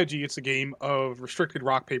 And in Kaiji, it's a game of restricted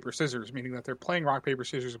rock, paper, scissors, meaning that they're playing rock, paper,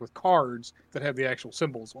 scissors with cards that have the actual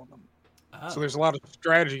symbols on them. So Oh, there's a lot of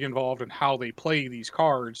strategy involved in how they play these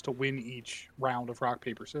cards to win each round of rock,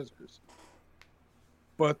 paper, scissors.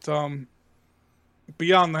 But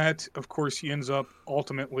beyond that, of course, he ends up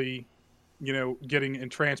ultimately, getting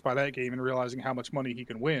entranced by that game and realizing how much money he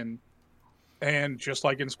can win. And just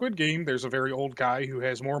like in Squid Game, there's a very old guy who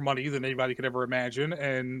has more money than anybody could ever imagine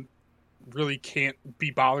and really can't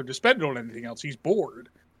be bothered to spend it on anything else. He's bored.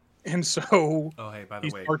 And so oh, hey, by the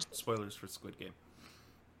he way, starts. spoilers for Squid Game.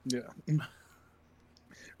 Yeah.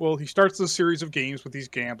 Well, he starts a series of games with these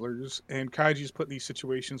gamblers, and Kaiji's put in these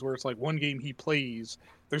situations where it's like one game he plays,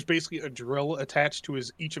 there's basically a drill attached to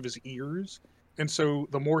each of his ears, and so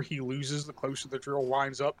the more he loses, the closer the drill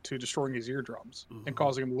winds up to destroying his eardrums and Ooh.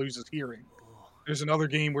 causing him to lose his hearing. Oh. There's another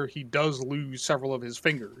game where he does lose several of his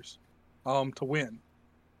fingers to win.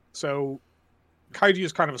 So Kaiji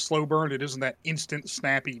is kind of a slow burn. It isn't that instant,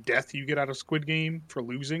 snappy death you get out of Squid Game for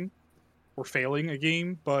losing or failing a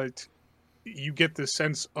game, but you get this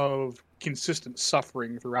sense of consistent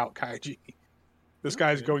suffering throughout Kaiji. This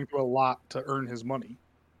guy's Okay. going through a lot to earn his money.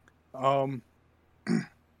 I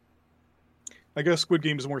guess Squid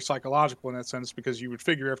Game is more psychological in that sense because you would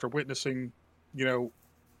figure after witnessing,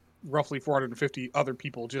 roughly 450 other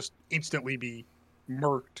people just instantly be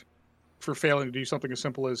murked for failing to do something as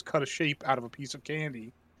simple as cut a shape out of a piece of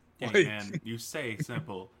candy. Hey, Like, man, you say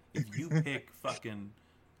simple. If you pick fucking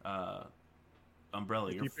Umbrella,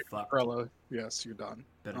 if you're you pick fucked. Umbrella, yes, you're done.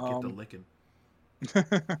 Better get the licking.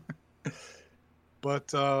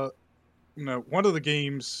 But one of the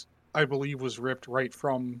games I believe was ripped right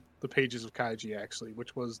from the pages of Kaiji, actually,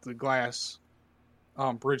 which was the glass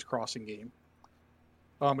bridge crossing game.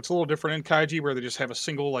 It's a little different in Kaiji, where they just have a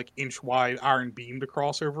single inch wide iron beam to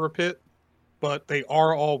cross over a pit, but they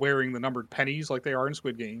are all wearing the numbered pennies like they are in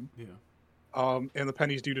Squid Game, Yeah. and the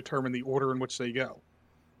pennies do determine the order in which they go.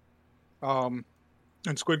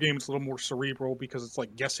 In Squid Game, it's a little more cerebral because it's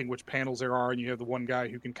like guessing which panels there are, and you have the one guy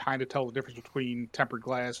who can kind of tell the difference between tempered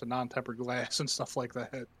glass and non-tempered glass and stuff like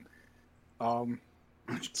that.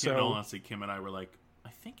 Which, So in all honesty, Kim and I were like, I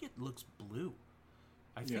think it looks blue.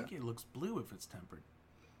 I Yeah. think it looks blue if it's tempered.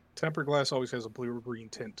 tempered glass always has a blue or green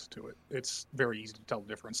tint to it. It's very easy to tell the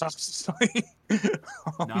difference. Not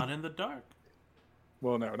in the dark.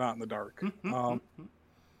 Well, no, not in the dark.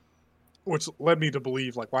 Which led me to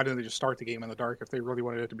believe, why didn't they just start the game in the dark if they really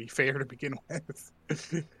wanted it to be fair to begin with?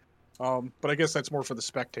 But I guess that's more for the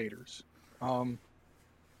spectators.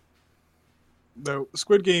 Though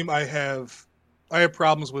Squid Game, I have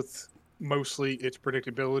problems with mostly its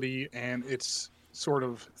predictability and its sort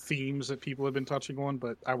of themes that people have been touching on,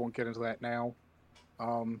 but I won't get into that now.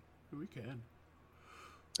 We can.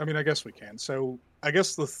 I mean, I guess we can. So I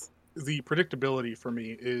guess the predictability for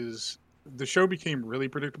me is the show became really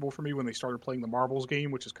predictable for me when they started playing the marbles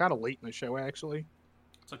game, which is kind of late in the show actually.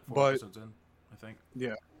 It's like 4 But episodes in, I think.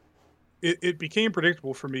 yeah, it became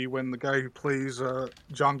predictable for me when the guy who plays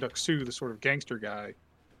Jang Duk-soo, the sort of gangster guy,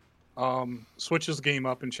 switches the game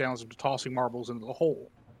up and challenges him to tossing marbles into the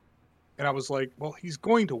hole. And I was like, well, he's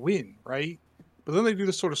going to win, right? But then they do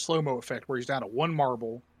this sort of slow-mo effect where he's down to one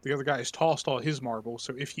marble, the other guy has tossed all his marbles,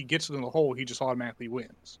 so if he gets it in the hole, he just automatically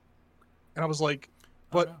wins. And I was like,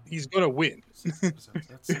 but no. he's gonna win. 6 episodes.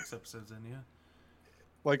 That's 6 episodes in, yeah.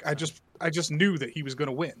 I just knew that he was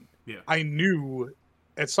gonna win. Yeah. I knew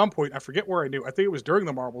at some point, I forget where I knew. I think it was during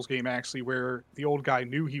the marbles game actually, where the old guy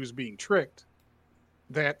knew he was being tricked.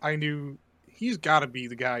 That I knew he's got to be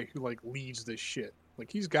the guy who leads this shit.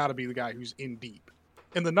 He's got to be the guy who's in deep.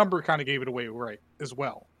 And the number kind of gave it away right as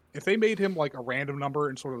well. If they made him a random number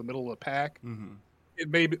in sort of the middle of the pack, Mm-hmm.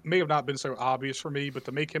 it may have not been so obvious for me, but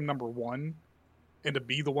to make him number one and to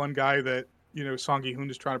be the one guy that, Song Gi-hoon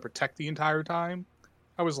is trying to protect the entire time,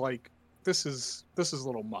 I was like, this is a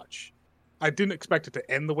little much. I didn't expect it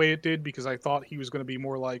to end the way it did because I thought he was going to be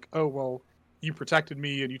more like, oh, well, you protected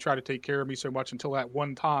me and you tried to take care of me so much until that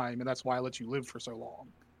one time, and that's why I let you live for so long.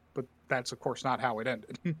 But that's, of course, not how it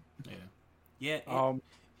ended. Yeah.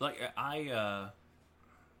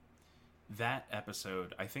 That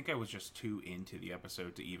episode, I think I was just too into the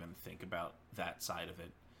episode to even think about that side of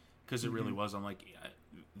it. Because it really was, I'm like,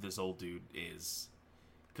 this old dude is...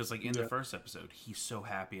 Because, in the first episode, he's so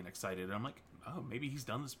happy and excited. And I'm like, oh, maybe he's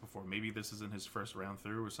done this before. Maybe this isn't his first round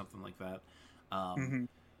through or something like that.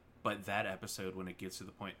 But that episode, when it gets to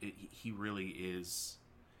the point, he really is...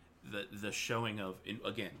 The showing of,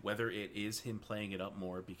 again, whether it is him playing it up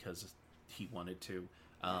more because he wanted to,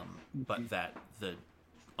 but that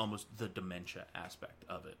almost the dementia aspect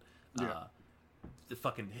of it, the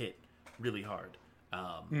fucking hit really hard,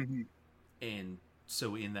 and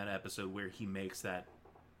so in that episode where he makes that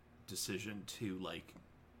decision to like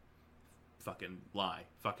fucking lie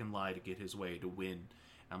to get his way to win,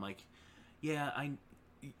 I'm like, yeah,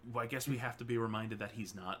 well, I guess we have to be reminded that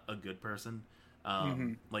he's not a good person.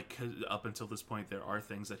 Like, 'cause up until this point, there are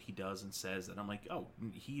things that he does and says that I'm like, oh,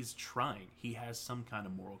 he's trying. He has some kind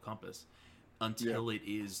of moral compass until it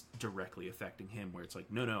is directly affecting him, where it's like,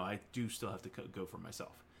 no, I do still have to go for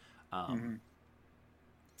myself.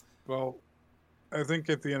 Well, I think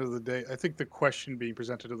at the end of the day, I think the question being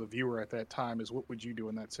presented to the viewer at that time is, what would you do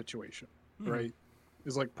in that situation, right?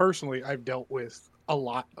 Is like, personally, I've dealt with a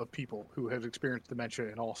lot of people who have experienced dementia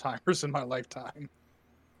and Alzheimer's in my lifetime.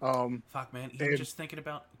 Fuck, man. Even just thinking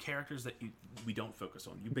about characters that we don't focus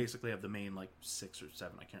on. You basically have the main, like, 6 or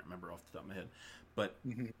 7. I can't remember off the top of my head. But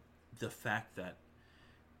the fact that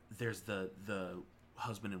there's the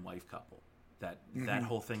husband and wife couple. That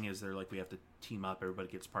whole thing is they're like, we have to team up. Everybody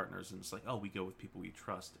gets partners. And it's like, oh, we go with people we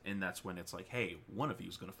trust. And that's when it's like, hey, one of you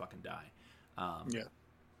is going to fucking die.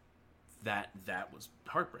 That was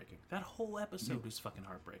heartbreaking. That whole episode is fucking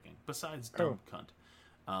heartbreaking. Besides dumb cunt.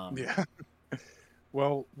 Yeah.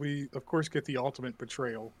 Well, we, of course, get the ultimate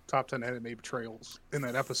betrayal, top 10 anime betrayals in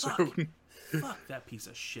that episode. Fuck that piece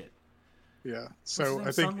of shit. Yeah. So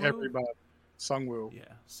I think everybody... Sungwoo. Yeah.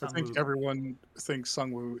 I think everyone thinks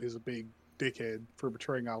Sungwoo is a big dickhead for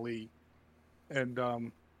betraying Ali. And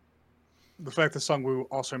the fact that Sungwoo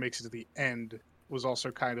also makes it to the end was also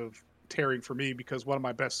kind of tearing for me, because one of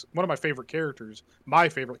my favorite characters, my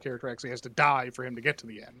favorite character actually has to die for him to get to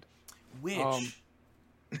the end. Which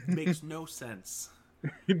makes no sense.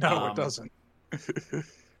 No, it doesn't.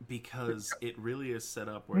 Because it really is set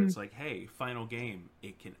up where it's like, hey, final game,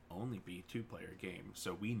 it can only be a 2-player game.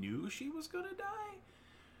 So we knew she was going to die.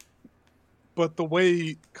 But the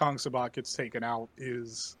way Kong Sabat gets taken out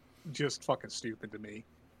is just fucking stupid to me.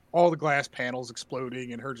 All the glass panels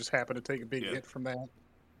exploding and her just happen to take a big hit from that.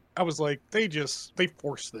 I was like, they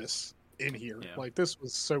forced this in here. Yeah. Like, this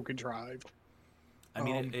was so contrived. I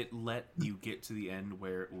mean, it let you get to the end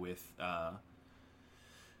where with,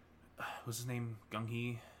 what's his name?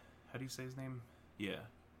 Gung-hee? How do you say his name? Yeah.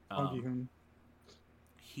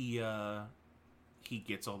 He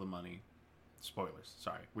gets all the money. Spoilers.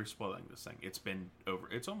 Sorry. We're spoiling this thing. It's been over.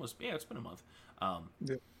 It's been a month.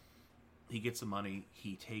 He gets the money.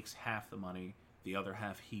 He takes half the money. The other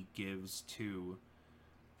half he gives to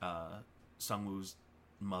Sungwoo's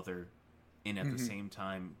mother. And at the same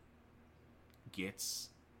time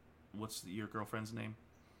gets... What's your girlfriend's name?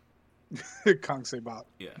 Kong Sabat.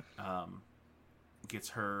 Yeah. Gets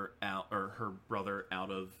her out, or her brother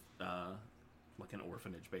out of like an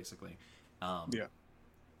orphanage, basically.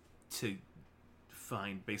 To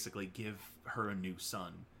give her a new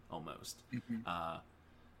son, almost.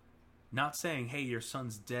 Not saying, hey, your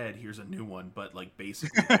son's dead, here's a new one, but like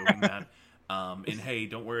basically doing that. And hey,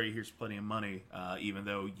 don't worry, here's plenty of money, even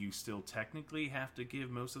though you still technically have to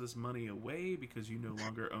give most of this money away because you no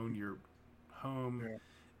longer own your home.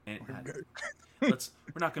 And we're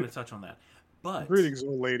not going to touch on that. But greetings,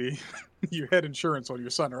 old lady. You had insurance on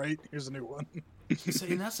your son, right? Here's a new one. So,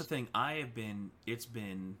 and that's the thing. It's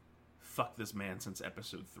been fuck this man since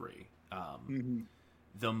episode 3.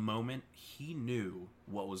 The moment he knew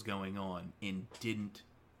what was going on and didn't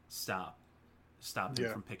stop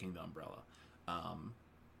him from picking the umbrella.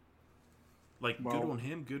 Good on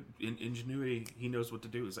him, good ingenuity. He knows what to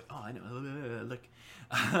do. He's like, oh, I know. Look.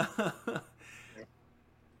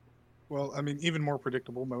 Well, I mean, even more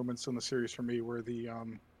predictable moments in the series for me were the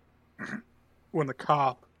when the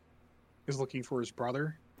cop is looking for his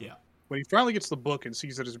brother. Yeah. When he finally gets the book and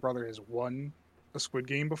sees that his brother has won a Squid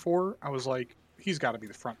Game before, I was like, he's got to be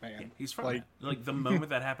the front man. Yeah, he's front man. Like, the moment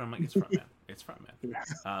that happened, I'm like, it's front man. It's front man.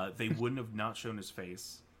 Yeah. They wouldn't have not shown his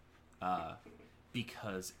face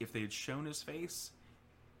because if they had shown his face,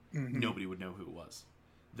 nobody would know who it was.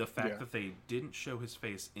 The fact that they didn't show his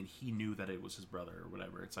face and he knew that it was his brother or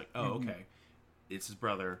whatever, it's like, oh, okay, it's his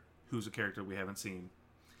brother, who's a character we haven't seen.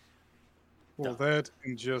 Well, that,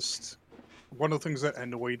 and just one of the things that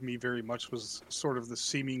annoyed me very much was sort of the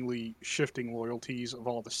seemingly shifting loyalties of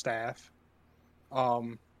all the staff. I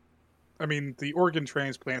mean, the organ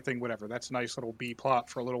transplant thing, whatever, that's a nice little B plot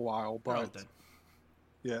for a little while, but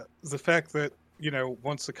yeah, the fact that, you know,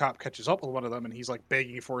 once the cop catches up with one of them and he's like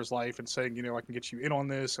begging for his life and saying, you know, I can get you in on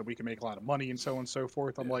this and we can make a lot of money and so on and so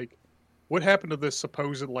forth. I'm like, what happened to this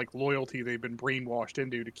supposed like loyalty they've been brainwashed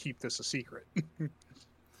into to keep this a secret?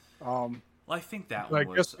 Well, I think that one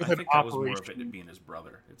was. I think that was more of it being his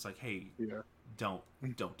brother. It's like, hey, don't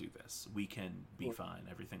do this. We can be fine.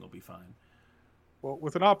 Everything will be fine. Well,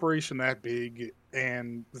 with an operation that big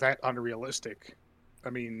and that unrealistic, I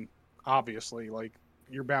mean, obviously, like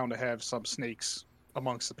you're bound to have some snakes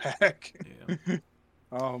amongst the pack. Yeah.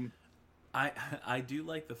 um, I do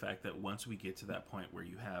like the fact that once we get to that point where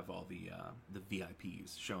you have all the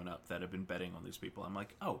VIPs showing up that have been betting on these people, I'm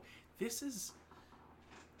like, oh, this is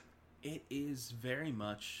it is very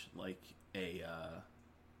much like a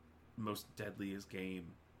most deadliest game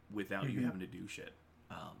without you Mhm. having to do shit.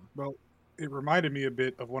 well, it reminded me a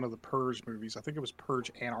bit of one of the Purge movies. I think it was Purge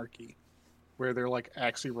Anarchy, where they're like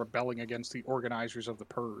actually rebelling against the organizers of the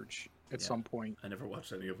Purge at Yeah. some point, I never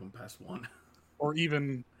watched any of them past one. or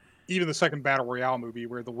even the second Battle Royale movie,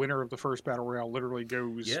 where the winner of the first Battle Royale literally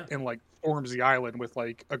goes Yeah. and like storms the island with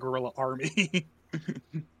like a guerrilla army.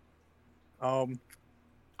 um,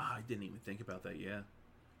 I didn't even think about that. Yeah.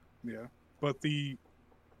 yeah, but the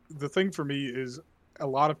thing for me is a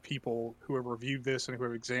lot of people who have reviewed this and who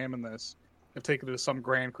have examined this have taken it as some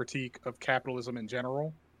grand critique of capitalism in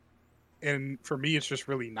general. And for me, it's just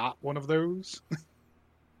really not one of those.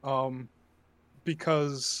 um,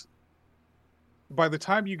 because by the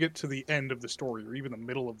time you get to the end of the story or even the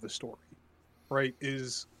middle of the story, right,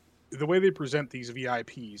 is the way they present these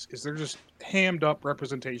VIPs is they're just hammed up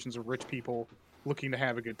representations of rich people looking to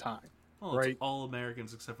have a good time. Well, Right. it's all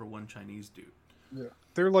Americans except for one Chinese dude. Yeah.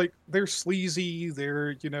 They're sleazy, they're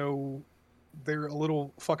a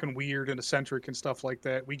little fucking weird and eccentric and stuff like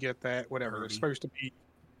that. We get that, whatever. They're Pervy. supposed to be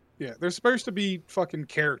they're supposed to be fucking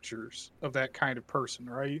caricatures of that kind of person,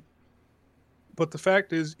 right? But the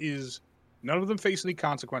fact is none of them face any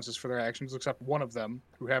consequences for their actions except one of them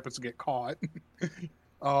who happens to get caught.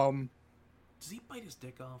 um Does he bite his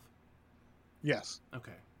dick off? yes.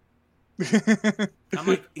 Okay. I'm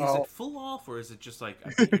like, is Oh. it full off or is it just like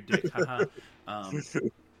I bit your dick? Haha.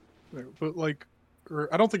 But like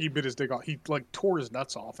I don't think he bit his dick off. He like tore his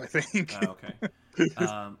nuts off, I think. Okay.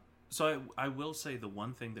 So I will say the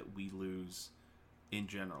one thing that we lose in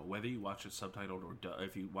general, whether you watch it subtitled or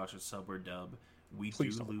if you watch it sub or dub, we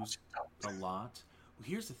Please do don't lose a lot.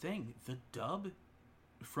 Here's the thing: the dub,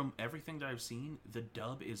 from everything that I've seen, the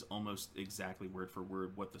dub is almost exactly word for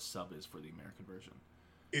word what the sub is for the American version.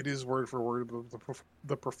 It is word for word, but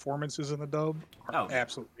the performances in the dub are Oh, yeah.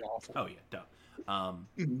 absolutely awful. Oh yeah, duh.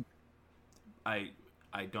 Mhm.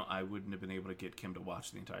 I wouldn't have been able to get Kim to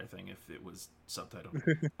watch the entire thing if it was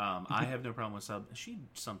subtitled. I have no problem with sub. She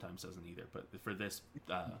sometimes doesn't either, but for this,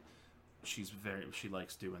 she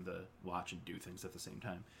likes doing the watch and do things at the same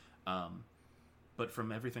time. But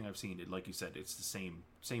from everything I've seen, like you said, it's the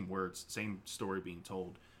same words, same story being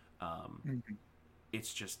told. Mhm.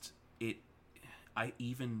 It's just it. I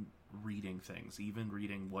even reading things, even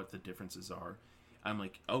reading what the differences are, I'm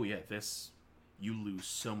like, oh yeah, this. You lose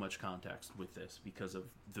so much context with this because of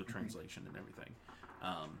the translation and everything.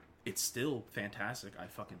 It's still fantastic. I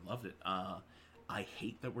fucking loved it. I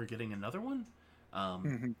hate that we're getting another one.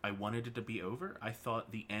 I wanted it to be over. I thought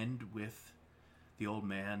the end with the old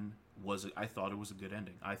man I thought it was a good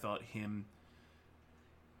ending. I thought him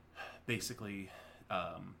basically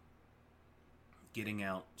getting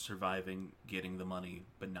out, surviving, getting the money,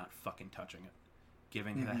 but not fucking touching it.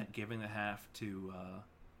 Giving the half to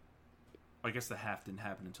I guess the half didn't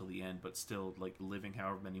happen until the end, but still, like, living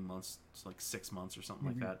however many months, like 6 months or something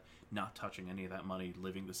like that, not touching any of that money,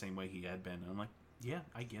 living the same way he had been. And I'm like, yeah,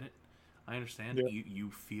 I get it. I understand. Yeah. You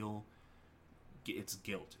feel it's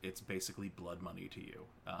guilt. It's basically blood money to you.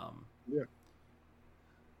 Yeah.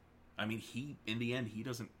 I mean, in the end, he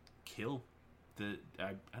doesn't kill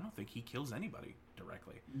I don't think he kills anybody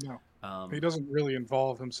directly. No. He doesn't really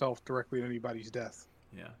involve himself directly in anybody's death.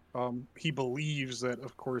 Yeah. He believes that,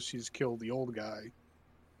 of course, he's killed the old guy.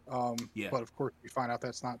 Yeah. But, of course, we find out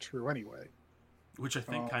that's not true anyway. Which I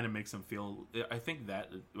think kind of makes him feel... I think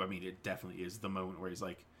that... I mean, it definitely is the moment where he's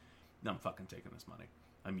like, no, I'm fucking taking this money.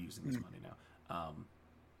 I'm using this money now.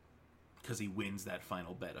 Because he wins that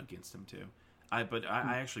final bet against him, too. I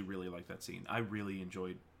actually really like that scene. I really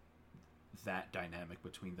enjoyed that dynamic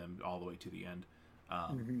between them all the way to the end.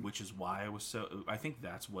 Which is why I was so... I think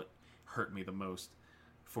that's what hurt me the most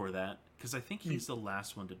for that, because I think he's the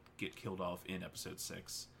last one to get killed off in episode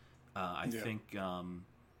 6. I think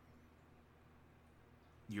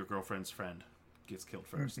your girlfriend's friend gets killed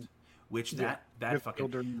first, which that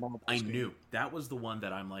fucking I knew that was the one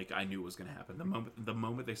that I'm like I knew it was going to happen the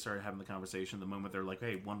moment they started having the conversation, the moment they're like,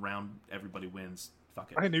 hey, one round, everybody wins,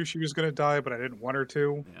 fuck it. I knew she was going to die, but I didn't want her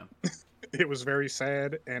to. Yeah. It was very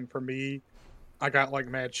sad, and for me, I got like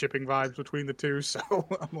mad shipping vibes between the two, so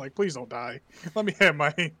I'm like, please don't die. Let me have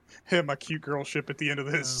my cute girl ship at the end of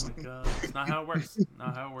this. Oh my god, it's not how it works.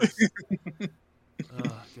 Not how it works.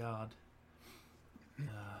 Oh god.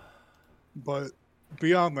 But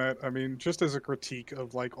beyond that, I mean, just as a critique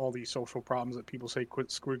of like all these social problems that people say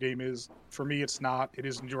Squid Game is, for me, it's not. It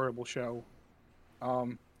is an enjoyable show.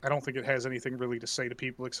 I don't think it has anything really to say to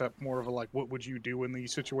people except more of a like, what would you do in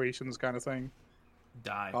these situations kind of thing.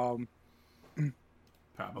 Die. Um,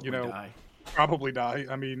 Probably you know, die. probably die.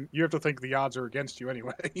 I mean, you have to think the odds are against you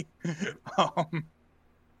anyway. um,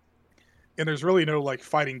 and there's really no like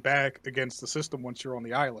fighting back against the system once you're on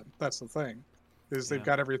the island. That's the thing, is they've Yeah.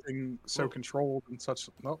 got everything so Well- controlled and such.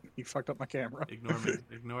 Nope, you fucked up my camera. Ignore me.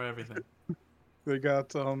 Ignore everything. They got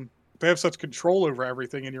they have such control over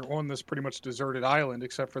everything, and you're on this pretty much deserted island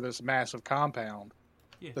except for this massive compound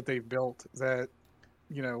Yeah. that they've built. That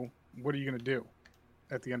what are you gonna do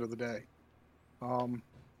at the end of the day?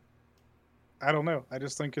 I don't know. I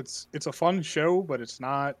just think it's a fun show, but it's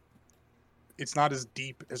not as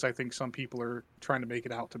deep as I think some people are trying to make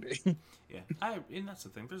it out to be. Yeah. And that's the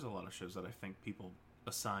thing. There's a lot of shows that I think people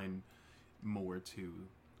assign more to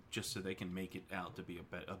just so they can make it out to be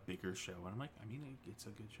a bigger show. And I'm like, I mean, it's a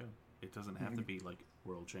good show. It doesn't have to be like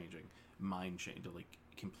world changing, mind changing, like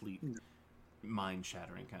complete mind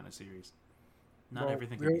shattering kind of series. Not Well,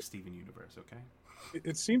 everything can be Steven Universe, okay?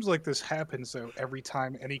 It seems like this happens though every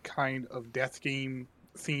time any kind of death game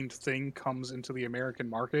themed thing comes into the American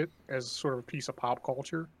market as sort of a piece of pop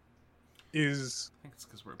culture. I think it's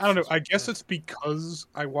because we're. I don't know. obsessed I with guess death. it's because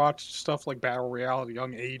I watched stuff like Battle Royale at a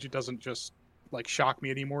young age. It doesn't just like shock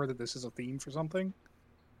me anymore that this is a theme for something.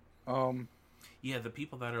 Yeah, the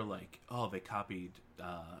people that are like, oh, they copied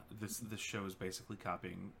this show is basically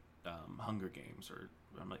copying Hunger Games, or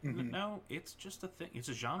I'm like, no, it's just a thing. It's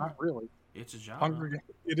a genre. Not really. It's a genre.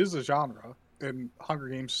 It is a genre, and Hunger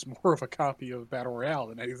Games is more of a copy of Battle Royale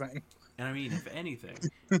than anything. And I mean, if anything,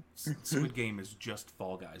 Squid Game is just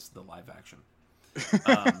Fall Guys, the live action.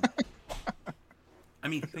 I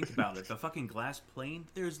mean, think about it. The fucking glass plane,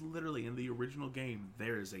 there's literally, in the original game,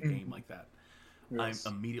 there is a game like that. Yes. I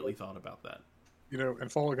immediately thought about that.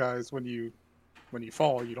 And Fall Guys, when you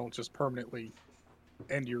fall, you don't just permanently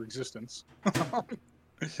end your existence. Hi.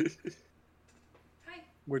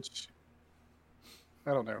 Which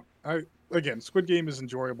I don't know. Again, Squid Game is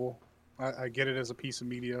enjoyable. I get it as a piece of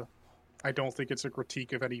media. I don't think it's a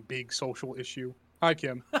critique of any big social issue. Hi,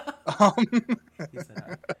 Kim. He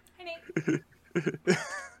said, Hi, Nate.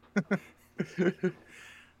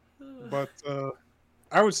 But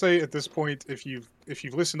I would say at this point, if you've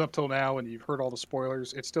listened up till now and you've heard all the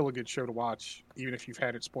spoilers, it's still a good show to watch, even if you've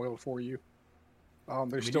had it spoiled for you.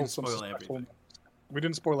 There's We still didn't some spoil suspenseful. everything. We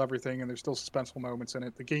didn't spoil everything, and there's still suspenseful moments in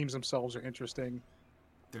it. The games themselves are interesting,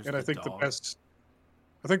 There's and I think dog.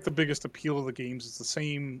 I think the biggest appeal of the games is the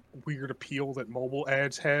same weird appeal that mobile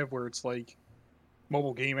ads have, where it's like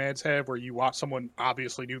mobile game ads have, where you watch someone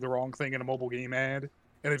obviously do the wrong thing in a mobile game ad,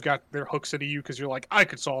 and they've got their hooks into you because you're like, I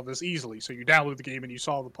could solve this easily. So you download the game and you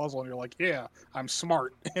solve the puzzle, and you're like, yeah, I'm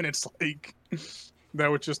smart. And it's like, that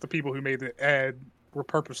was just the people who made the ad were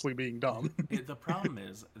purposely being dumb. The problem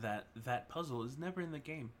is that puzzle is never in the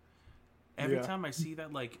game. Every Yeah. time I see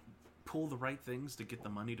that, like, pull the right things to get the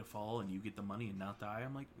money to fall and you get the money and not die,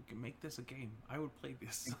 I'm like, we can make this a game. I would play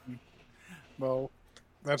this. Well,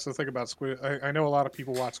 that's the thing about Squid. I know a lot of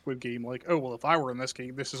people watch Squid Game like, oh, well, if I were in this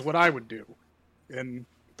game, this is what I would do. And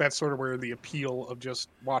that's sort of where the appeal of just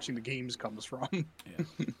watching the games comes from.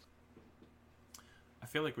 Yeah. I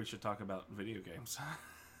feel like we should talk about video games.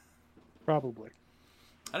 Probably.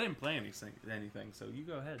 I didn't play anything, so you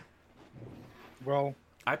go ahead. Well,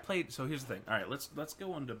 I played. So here's the thing. All right, let's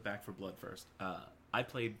go on to Back for Blood first. I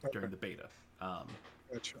played during the beta.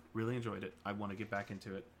 gotcha. Really enjoyed it. I want to get back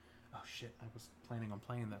into it. Oh shit! I was planning on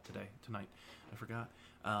playing that tonight. I forgot.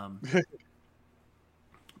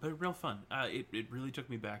 But real fun. It really took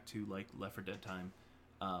me back to like Left 4 Dead time.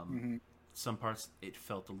 Some parts it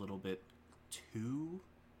felt a little bit too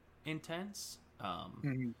intense.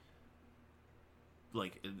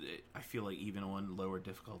 Like I feel like even on lower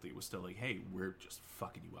difficulty, it was still like, hey, we're just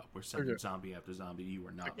fucking you up. We're sending zombie after zombie. You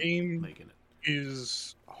are not game making it.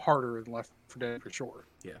 Is harder than Left 4 Dead for sure.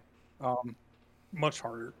 Yeah. Much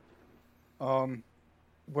harder.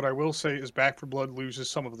 What I will say is Back 4 Blood loses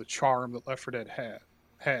some of the charm that Left 4 Dead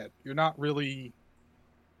had. You're not really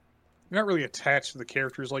attached to the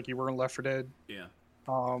characters like you were in Left 4 Dead. Yeah.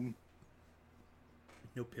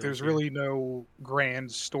 No pills There's here. really no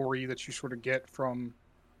grand story that you sort of get from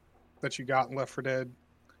that you got in Left 4 Dead.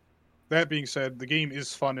 That being said, the game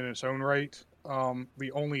is fun in its own right.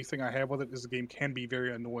 The only thing I have with it is the game can be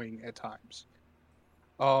very annoying at times.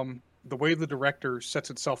 The way the director sets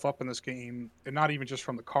itself up in this game, and not even just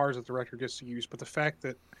from the cars that the director gets to use, but the fact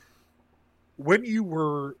that when you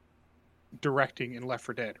were directing in Left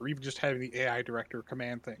 4 Dead, or even just having the AI director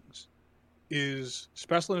command things, is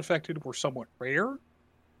special infected were somewhat rare,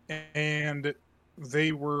 and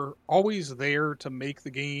they were always there to make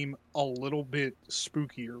the game a little bit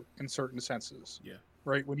spookier in certain senses. Yeah.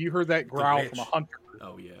 Right? When you heard that The growl from a witch. hunter.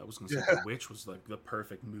 Oh yeah, I was gonna say Yeah. the witch was like the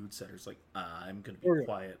perfect mood setter. It's like I'm gonna be Oh, yeah.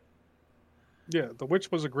 quiet. Yeah, the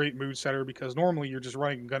witch was a great mood setter because normally you're just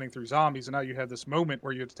running and gunning through zombies, and now you have this moment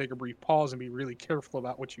where you have to take a brief pause and be really careful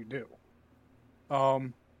about what you do.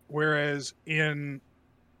 Whereas in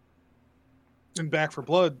Back for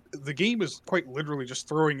Blood, the game is quite literally just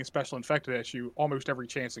throwing a special infected at you almost every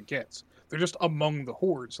chance it gets. They're just among the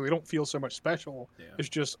horde, so they don't feel so much special. Yeah. It's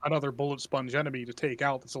just another bullet sponge enemy to take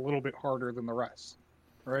out that's a little bit harder than the rest,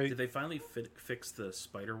 right? Did they finally fix the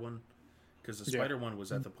spider one? Because the Yeah. spider one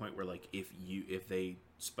was at the point where like if they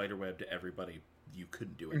spider webbed everybody, you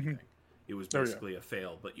couldn't do Mhm. anything. It was Oh, yeah. basically a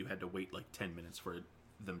fail, but you had to wait like 10 minutes for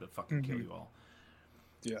them to fucking kill Mhm. you all.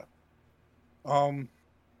 Yeah.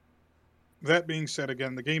 That being said,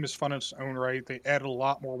 again, the game is fun in its own right. They added a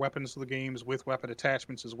lot more weapons to the games with weapon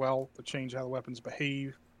attachments as well to change how the weapons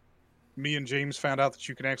behave. Me and James found out that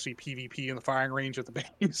you can actually PvP in the firing range at the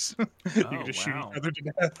base. You Oh, can just shoot each wow. other to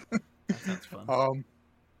death. That sounds fun.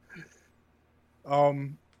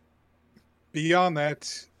 Um, Beyond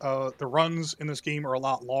that, the runs in this game are a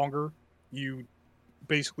lot longer. You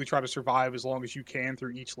basically try to survive as long as you can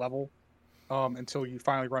through each level until you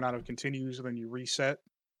finally run out of continues, and then you reset.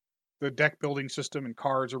 The deck building system and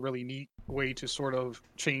cards are a really neat way to sort of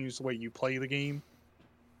change the way you play the game,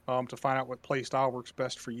 to find out what play style works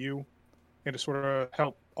best for you, and to sort of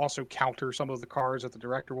help also counter some of the cards that the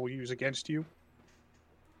director will use against you.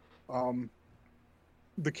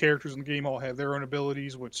 The characters in the game all have their own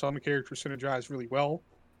abilities, which some characters synergize really well.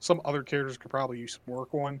 Some other characters could probably use some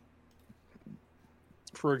work on.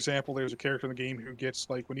 For example, there's a character in the game who gets,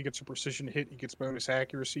 like, when he gets a precision hit, he gets bonus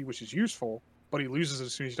accuracy, which is useful, but he loses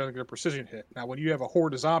as soon as he doesn't get a precision hit. Now, when you have a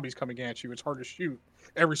horde of zombies coming at you, it's hard to shoot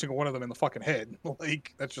every single one of them in the fucking head.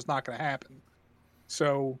 Like, that's just not going to happen.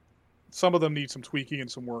 So, some of them need some tweaking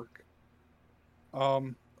and some work.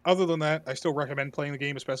 Other than that, I still recommend playing the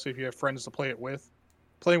game, especially if you have friends to play it with.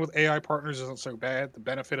 Playing with AI partners isn't so bad. The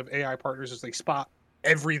benefit of AI partners is they spot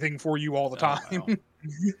everything for you all the Oh, time.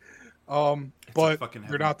 wow. It's like But fucking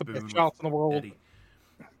they're having not the Boone best with shots in the world. Eddie.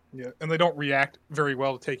 Yeah, and they don't react very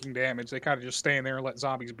well to taking damage. They kind of just stand there and let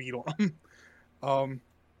zombies beat on them.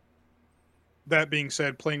 That being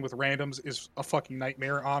said, playing with randoms is a fucking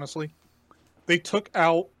nightmare, honestly. They took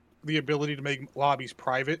out the ability to make lobbies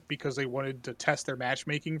private because they wanted to test their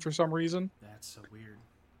matchmaking for some reason. That's so weird.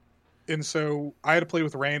 And so I had to play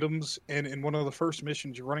with randoms, and in one of the first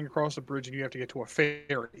missions, you're running across a bridge and you have to get to a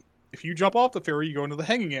ferry. If you jump off the ferry, you go into the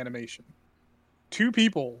hanging animation. Two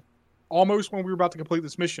people, almost when we were about to complete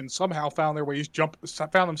this mission, somehow found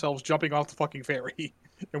themselves jumping off the fucking ferry,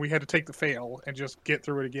 and we had to take the fail and just get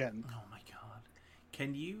through it again. Oh my god.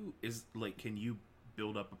 Can you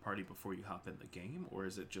build up a party before you hop in the game, or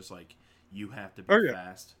is it just like you have to be Oh, yeah.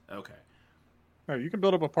 fast? Okay. No, you can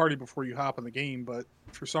build up a party before you hop in the game, but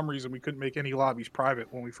for some reason we couldn't make any lobbies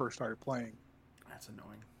private when we first started playing. That's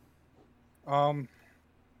annoying.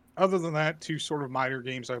 Other than that, two sort of minor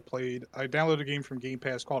games I played. I downloaded a game from Game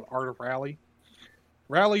Pass called Art of Rally.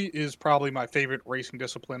 Rally is probably my favorite racing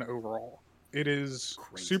discipline overall. It is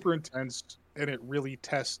Crazy. super intense, and it really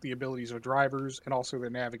tests the abilities of drivers and also their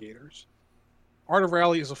navigators. Art of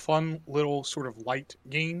Rally is a fun little sort of light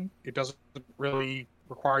game. It doesn't really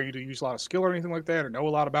require you to use a lot of skill or anything like that or know a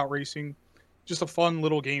lot about racing. Just a fun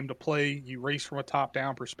little game to play. You race from a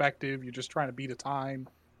top-down perspective. You're just trying to beat a time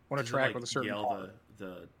on a Does it, track like, with a certain yell car.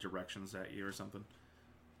 the directions at you or something?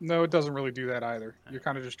 No, it doesn't really do that either. You're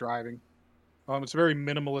kind of just driving. It's a very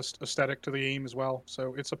minimalist aesthetic to the game as well,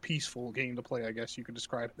 so it's a peaceful game to play, I guess you could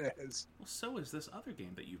describe it as. Well, so is this other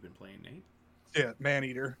game that you've been playing, Nate. Yeah,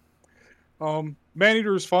 Maneater.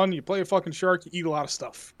 Maneater is fun. You play a fucking shark, you eat a lot of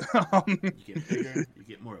stuff. You get bigger, you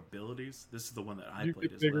get more abilities. This is the one that I You played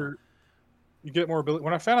get as bigger. well. You get more ability.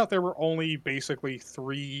 When I found out there were only basically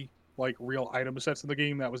 3 like real item sets in the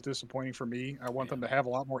game, that was disappointing for me. I want them to have a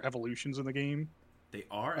lot more evolutions in the game. They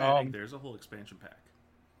are adding. There's a whole expansion pack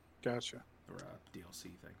Gotcha. or a DLC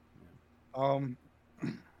thing. Yeah.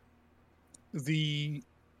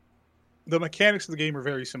 The mechanics of the game are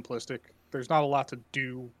very simplistic. There's not a lot to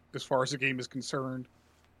do as far as the game is concerned.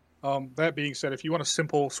 That being said, if you want a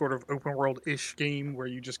simple sort of open world-ish game where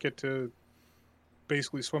you just get to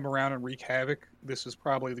basically swim around and wreak havoc, this is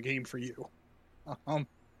probably the game for you.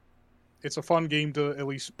 It's a fun game to at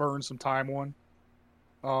least burn some time on,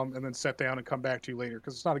 and then set down and come back to later,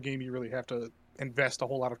 because it's not a game you really have to invest a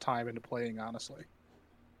whole lot of time into playing, honestly.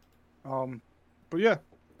 But yeah,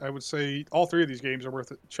 I would say all three of these games are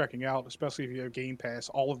worth checking out, especially if you have Game Pass.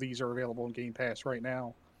 All of these are available in Game Pass right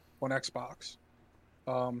now on Xbox.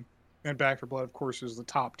 And Back for Blood, of course, is the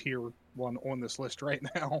top tier one on this list right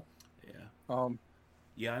now. Yeah. Um,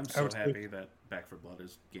 Yeah, I'm I so would say, happy that Back for Blood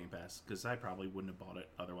is Game Pass because I probably wouldn't have bought it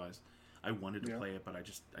otherwise. I wanted to Yeah. play it, but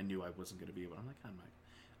I knew I wasn't going to be able. I'm like,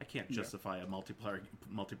 I can't Yeah. justify a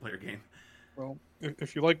multiplayer game. well,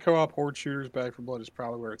 if you like co-op horde shooters, Back for Blood is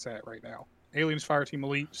probably where it's at right now. Aliens Fireteam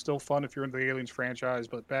Elite, still fun if you're into the Aliens franchise,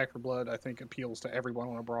 but Back for Blood, I think, appeals to everyone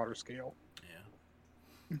on a broader scale. Yeah.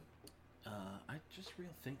 I just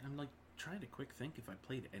I'm like trying to quick think if I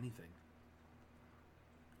played anything.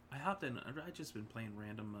 I hopped in. I just been playing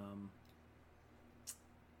random.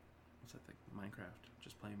 What's that thing? Minecraft.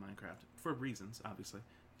 Just playing Minecraft for reasons, obviously.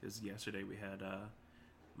 Because yesterday we had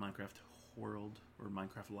Minecraft World or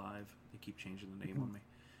Minecraft Live. They keep changing the name on me.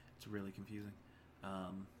 It's really confusing.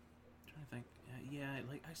 Trying to think. Yeah,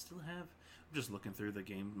 like I still have. I'm just looking through the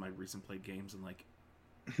game, my recent played games, and like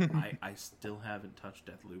I still haven't touched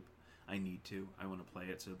Deathloop. I need to. I want to play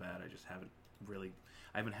it so bad. I just haven't really.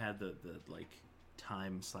 I haven't had the like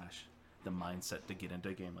time / the mindset to get into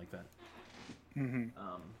a game like that. Mm-hmm.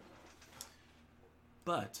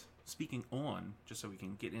 But speaking on, just so we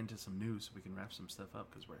can get into some news, so we can wrap some stuff up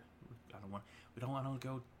because we don't want to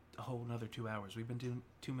go a whole another 2 hours. We've been doing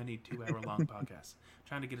too many 2-hour long podcasts.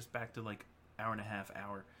 Trying to get us back to like hour and a half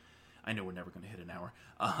hour. I know we're never going to hit an hour.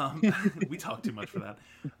 We talk too much for that.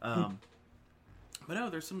 But no,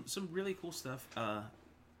 there's some really cool stuff.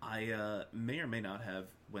 I may or may not have,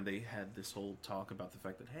 when they had this whole talk about the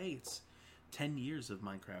fact that, hey, it's 10 years of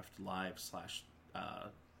Minecraft Live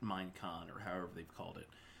 / Minecon, or however they've called it.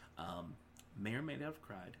 May or may not have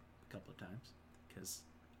cried a couple of times, because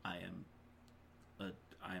I am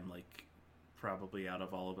like probably out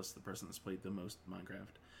of all of us the person that's played the most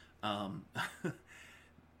Minecraft.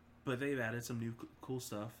 But they've added some new cool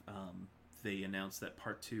stuff. They announced that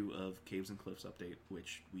part 2 of Caves and Cliffs update,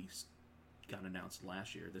 which we got announced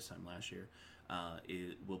this time last year,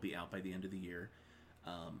 it will be out by the end of the year.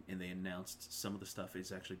 And they announced some of the stuff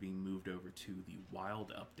is actually being moved over to the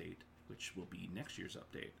Wild update, which will be next year's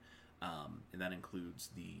update. And that includes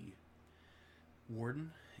the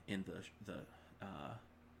Warden and the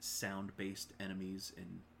sound-based enemies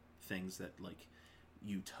and things that, like,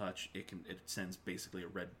 you touch, it sends basically a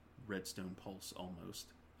redstone pulse almost,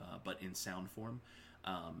 but in sound form.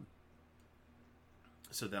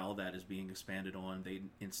 So that all that is being expanded on. They,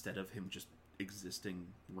 instead of him just existing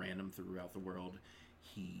random throughout the world,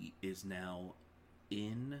 he is now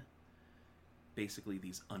in basically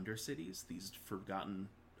these undercities, these forgotten,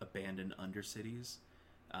 abandoned undercities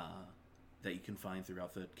that you can find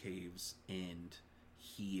throughout the caves, and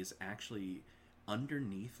he is actually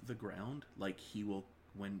underneath the ground. Like, he will,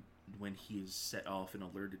 when he is set off and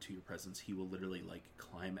alerted to your presence, he will literally like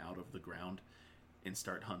climb out of the ground and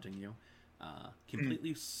start hunting you.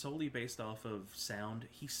 Completely solely based off of sound.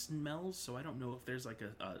 He smells, so I don't know if there's like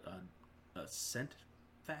a scent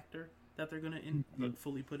factor that they're gonna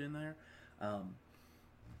fully put in there.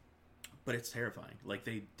 But it's terrifying. Like,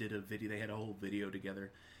 they did a video, they had a whole video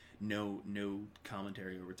together. No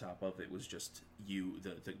commentary over top of it. It was just you,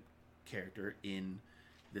 the character, in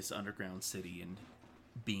this underground city and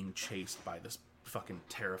being chased by this fucking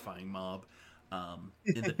terrifying mob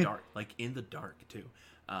in the dark. Like, in the dark too.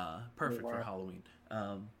 Perfect for Halloween.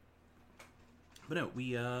 But no,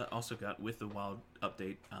 we also got, with the Wild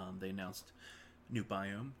update, they announced new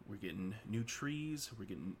biome. We're getting new trees. We're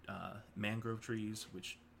getting mangrove trees,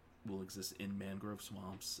 which will exist in mangrove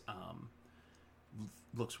swamps.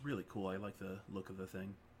 Looks really cool. I like the look of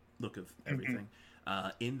everything.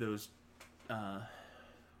 In those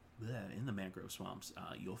in the mangrove swamps,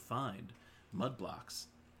 you'll find mud blocks.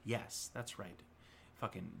 Yes, that's right.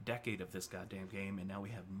 Fucking decade of this goddamn game, and now we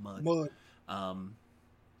have mud.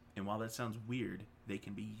 And while that sounds weird, they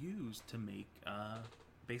can be used to make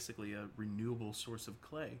basically a renewable source of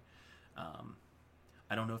clay.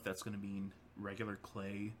 I don't know if that's going to mean regular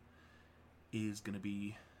clay is going to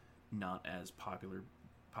be not as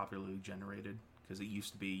popularly generated, because it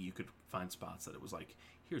used to be you could find spots that it was like,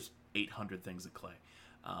 here's 800 things of clay.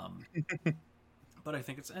 But I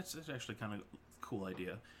think it's actually kind of a cool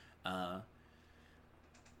idea.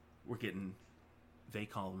 We're getting, they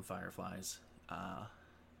call them fireflies.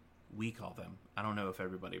 We call them, I don't know if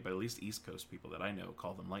everybody, but at least East Coast people that I know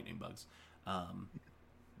call them lightning bugs,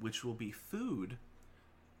 which will be food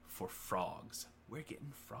for frogs. We're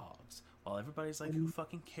getting frogs. While everybody's like, who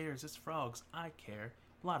fucking cares? It's frogs. I care.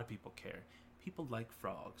 A lot of people care. People like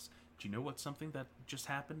frogs. Do you know what's something that just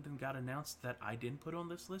happened and got announced that I didn't put on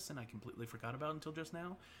this list and I completely forgot about until just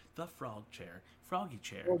now? The frog chair. Froggy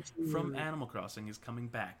chair from Animal Crossing is coming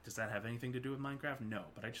back. Does that have anything to do with Minecraft? No,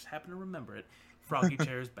 but I just happen to remember it. Froggy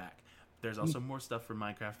chair is back. There's also more stuff for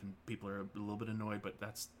Minecraft, and people are a little bit annoyed, but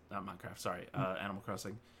that's not Minecraft, sorry, Animal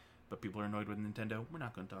Crossing. But people are annoyed with Nintendo. We're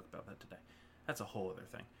not going to talk about that today. That's a whole other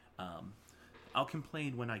thing. I'll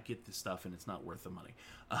complain when I get this stuff and it's not worth the money.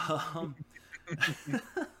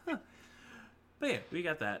 But yeah, we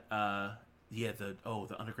got that. The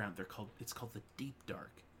underground. It's called the Deep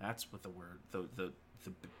Dark. That's what the word the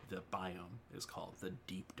biome is called. The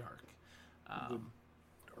Deep Dark.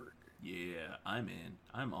 Dark. Yeah, I'm in.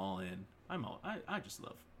 I'm all in. I just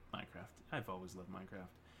love Minecraft. I've always loved Minecraft.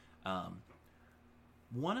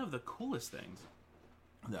 One of the coolest things,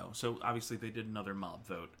 though, so obviously they did another mob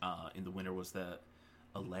vote. In the winter was the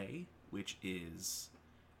Allay, which is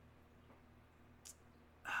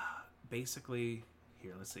basically,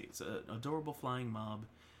 here, let's see. It's an adorable flying mob,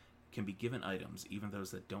 can be given items, even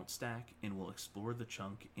those that don't stack, and will explore the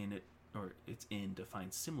chunk in it or it's in to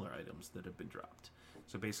find similar items that have been dropped.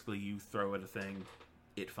 So basically, you throw at a thing,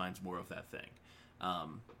 it finds more of that thing.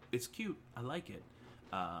 It's cute. I like it.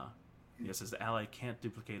 It says the ally can't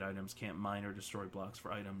duplicate items, can't mine or destroy blocks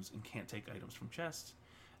for items, and can't take items from chests.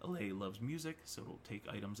 Allay loves music, so it'll take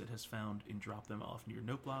items it has found and drop them off near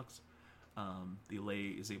note blocks. The Allay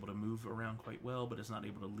is able to move around quite well, but is not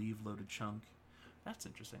able to leave loaded chunk. That's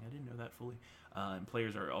interesting. I didn't know that fully. And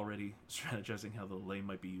players are already strategizing how the Allay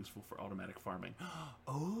might be useful for automatic farming.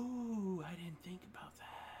 Oh, I didn't think about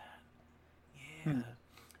that. Yeah.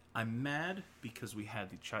 I'm mad because we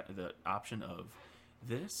had the option of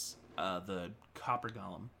this, the Copper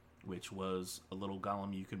Golem, which was a little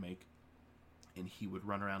golem you could make, and he would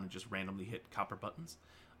run around and just randomly hit copper buttons,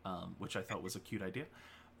 which I thought was a cute idea.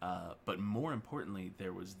 But more importantly,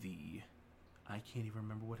 there was I can't even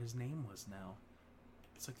remember what his name was now.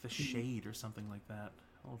 It's like the Shade or something like that.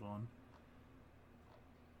 Hold on.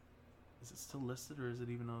 Is it still listed or is it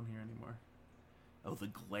even on here anymore? Oh, the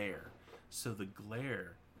Glare. So the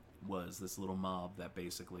Glare was this little mob that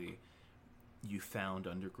basically you found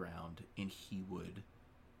underground, and he would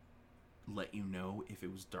let you know if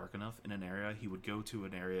it was dark enough in an area. He would go to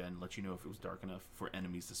an area and let you know if it was dark enough for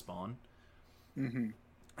enemies to spawn. Mm-hmm.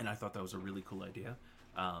 And I thought that was a really cool idea,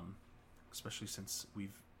 especially since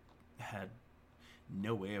we've had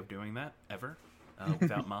no way of doing that ever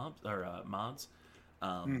without mods.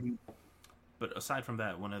 But aside from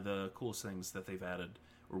that, one of the coolest things that they've added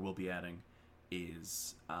or will be adding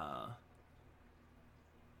is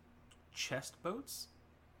chest boats.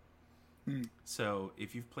 So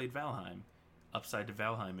if you've played Valheim, upside to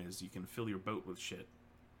Valheim is you can fill your boat with shit.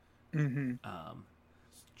 Same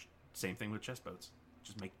thing with chest boats.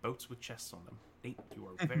 Just make boats with chests on them. Nate, you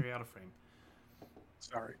are very out of frame.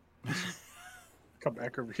 Sorry. Come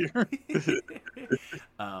back over here.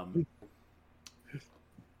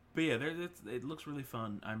 But yeah, it looks really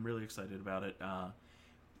fun. I'm really excited about it.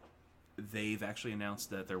 They've actually announced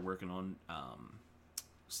that they're working on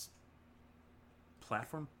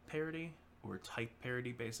platform parity or type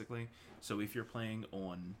parity, basically. So if you're playing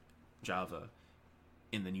on Java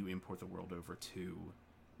and then you import the world over to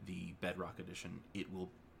the Bedrock edition, it will,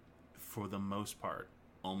 for the most part,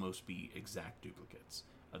 almost be exact duplicates.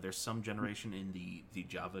 There's some generation in the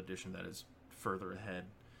Java edition that is further ahead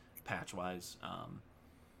patch-wise,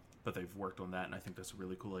 but they've worked on that, and I think that's a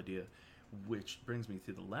really cool idea. Which brings me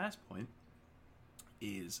to the last point,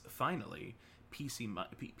 is finally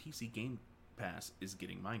PC Game Pass is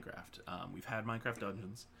getting Minecraft. We've had Minecraft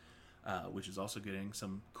Dungeons, which is also getting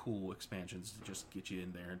some cool expansions to just get you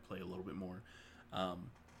in there and play a little bit more.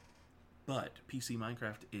 But PC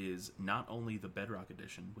Minecraft is not only the Bedrock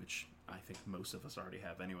edition, which I think most of us already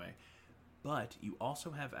have anyway, but you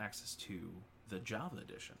also have access to the Java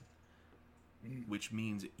edition, which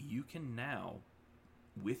means you can now,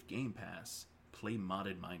 with Game Pass, play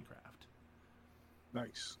modded Minecraft.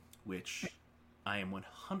 Nice. Which I am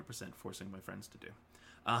 100% forcing my friends to do.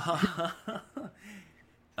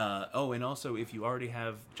 And also, if you already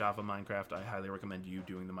have Java Minecraft, I highly recommend you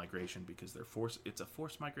doing the migration because it's a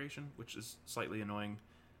forced migration, which is slightly annoying.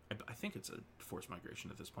 I think it's a forced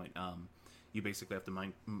migration at this point. You basically have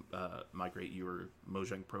to migrate your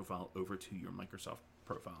Mojang profile over to your Microsoft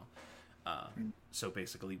profile. So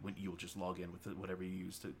basically, when you'll just log in with whatever you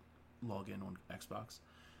use to log in on Xbox.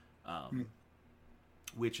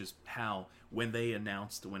 Which is how, when they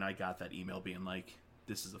announced, when I got that email being like,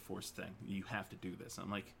 this is a forced thing, you have to do this,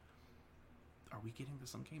 I'm like, are we getting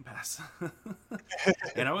this on Game Pass?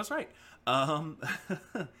 And I was right.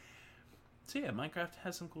 So yeah, Minecraft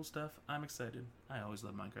has some cool stuff. I'm excited. I always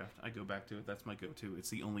love Minecraft. I go back to it. That's my go-to. It's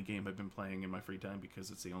the only game I've been playing in my free time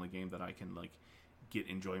because it's the only game that I can like get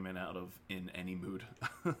enjoyment out of in any mood.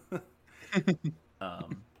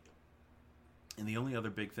 um, and the only other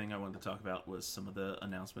big thing I wanted to talk about was some of the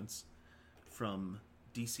announcements from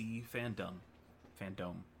DC Fandom.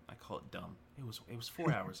 I call it dumb. It was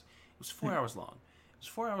 4 hours. It was 4 hours long. It was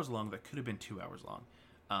 4 hours long. That could have been 2 hours long.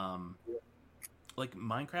 Like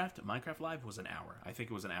Minecraft Live was an hour. I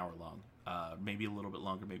think it was an hour long. Maybe a little bit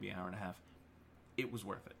longer, maybe an hour and a half. It was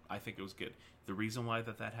worth it. I think it was good. The reason why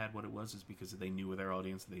that had what it was is because they knew their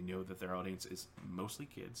audience. They know that their audience is mostly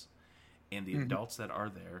kids, and the adults that are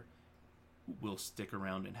there will stick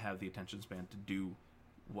around and have the attention span to do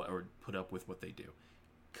what or put up with what they do.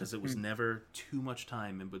 Because it was never too much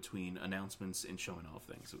time in between announcements and showing off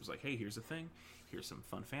things. It was like, hey, here's a thing. Here's some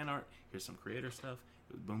fun fan art. Here's some creator stuff.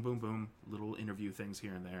 It was boom, boom, boom. Little interview things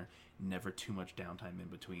here and there. Never too much downtime in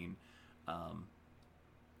between.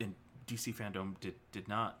 And DC Fandom did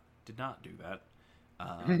not do that.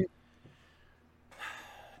 Not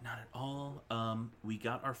at all. We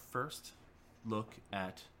got our first look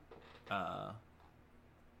at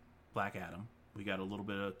Black Adam. We got a little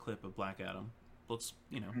bit of a clip of Black Adam. Looks,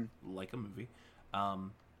 like a movie.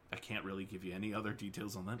 I can't really give you any other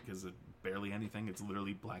details on that because barely anything. It's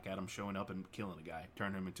literally Black Adam showing up and killing a guy,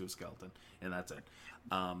 turning him into a skeleton, and that's it.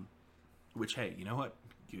 Which, hey, you know what?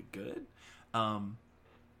 Good. The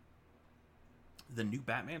new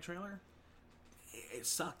Batman trailer, it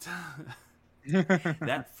sucked.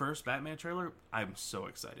 That first Batman trailer, I'm so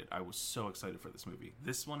excited. I was so excited for this movie.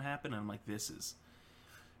 This one happened, and I'm like, this is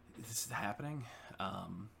happening. I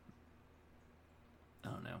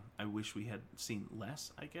don't know. I wish we had seen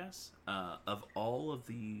less, I guess. Of all of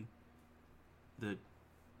the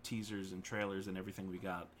teasers and trailers and everything we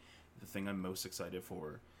got, the thing I'm most excited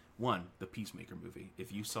for, one, the Peacemaker movie.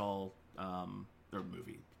 If you saw, or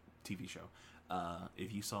movie, TV show,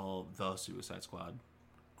 if you saw The Suicide Squad,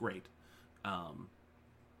 great.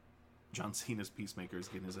 John Cena's Peacemaker is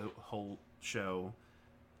getting his whole show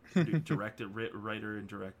written and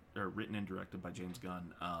directed by James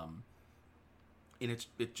Gunn. And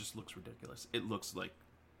it just looks ridiculous. It looks like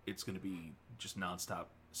it's going to be just nonstop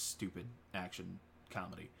stupid action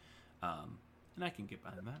comedy. And I can get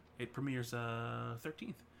behind that. It premieres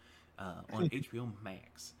 13th on HBO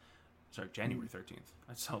Max. Sorry, January 13th.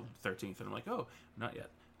 I saw 13th and I'm like, oh, not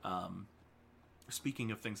yet.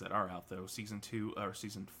 Speaking of things that are out though, season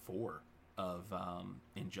 4 of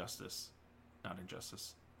Young Justice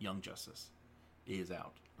is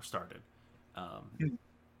out or started,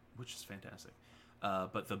 which is fantastic.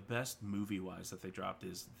 But the best movie-wise that they dropped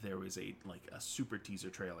is there was a super teaser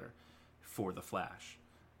trailer for The Flash,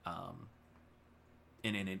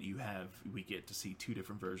 and in it we get to see two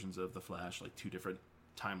different versions of The Flash, like two different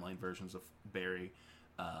timeline versions of Barry,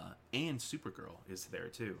 and Supergirl is there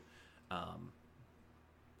too,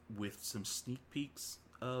 with some sneak peeks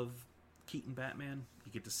of Keaton Batman.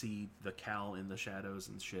 You get to see the cowl in the shadows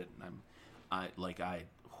and shit, and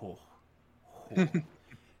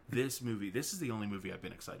this movie, this is the only movie I've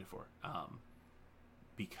been excited for.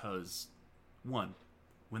 Because, one,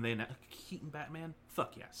 when they announced Keaton Batman,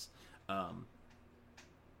 fuck yes.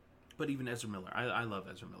 But even Ezra Miller, I love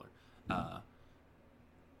Ezra Miller.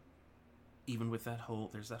 Even with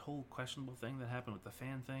there's that whole questionable thing that happened with the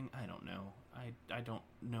fan thing. I don't know. I don't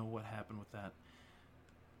know what happened with that.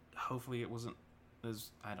 Hopefully it wasn't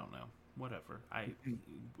I don't know. Whatever.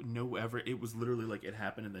 It was literally like it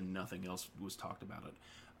happened and then nothing else was talked about it.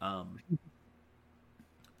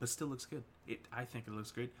 But still looks good. I think it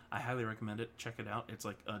looks great. I highly recommend it. Check it out. It's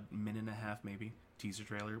like a minute and a half maybe teaser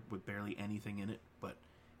trailer with barely anything in it, but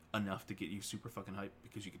enough to get you super fucking hyped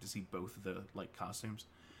because you get to see both of the costumes.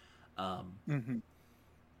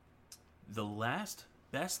 The last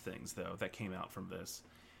best things though that came out from this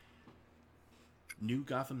new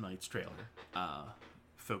Gotham Knights trailer,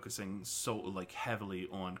 focusing heavily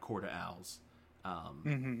on Court of Owls,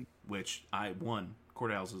 which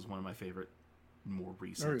Court of Owls is one of my favorite more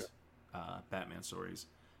recent Batman stories,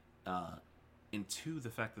 and two, the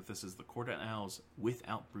fact that this is the Court of Owls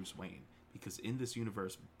without Bruce Wayne, because in this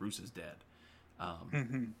universe Bruce is dead.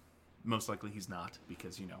 Most likely he's not,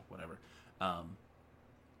 because whatever. But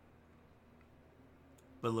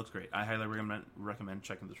it looks great. I highly recommend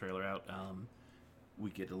checking the trailer out. We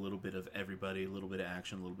get a little bit of everybody, a little bit of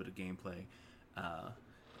action, a little bit of gameplay,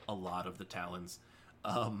 a lot of the Talons.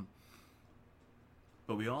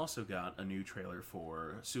 But we also got a new trailer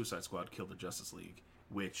for Suicide Squad Kill the Justice League,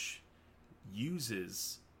 which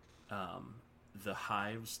uses the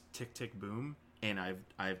Hive's Tick Tick Boom and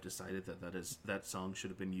I've decided that song should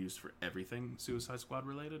have been used for everything Suicide Squad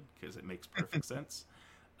related because it makes perfect sense.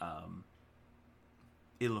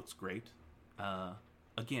 It looks great.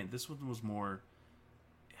 Again, this one was more.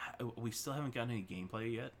 We still haven't gotten any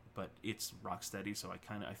gameplay yet, but it's Rocksteady, so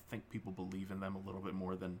I think people believe in them a little bit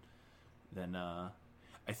more than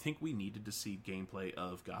I think we needed to see gameplay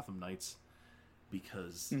of Gotham Knights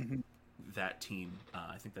because that team,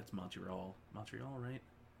 I think that's Montreal, right?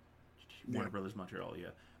 Yeah. Warner Brothers Montreal,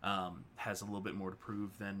 yeah, has a little bit more to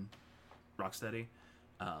prove than Rocksteady.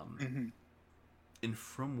 And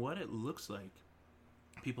from what it looks like,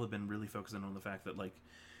 people have been really focusing on the fact that, like,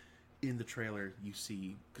 in the trailer you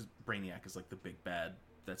see, because Brainiac is like the big bad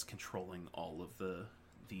that's controlling all of the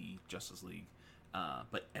Justice League,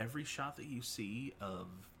 but every shot that you see of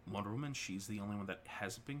Wonder Woman, she's the only one that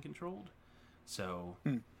hasn't been controlled. So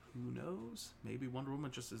who knows? Maybe Wonder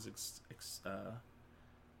Woman just has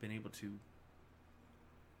been able to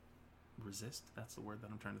resist. That's the word that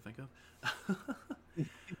I'm trying to think of.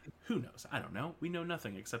 Who knows? I don't know. We know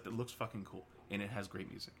nothing except it looks fucking cool and it has great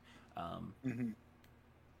music.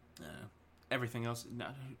 Everything else,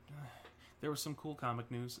 there was some cool comic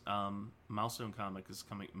news. Milestone Comics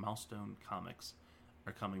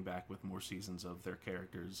are coming back with more seasons of their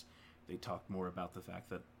characters. They talked more about the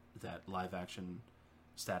fact that live action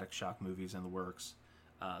Static Shock movies in the works.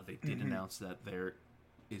 They did announce that there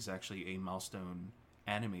is actually a Milestone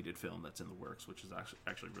animated film that's in the works, which is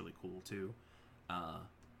actually really cool too.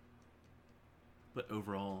 But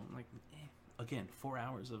overall, like, again, 4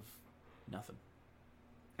 hours of nothing.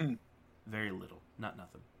 Very little, not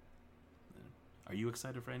nothing. Are you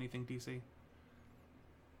excited for anything, DC?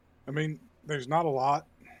 I mean, there's not a lot.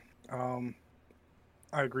 I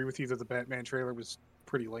agree with you that the Batman trailer was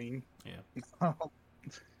pretty lame. Yeah.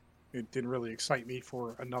 It didn't really excite me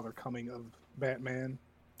for another coming of Batman.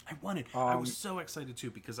 I was so excited too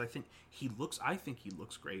because I think he looks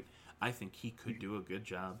great. I think he could do a good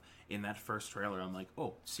job in that first trailer. I'm like,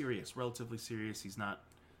 oh, serious, relatively serious. He's not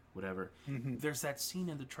whatever. There's that scene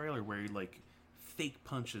in the trailer where he like fake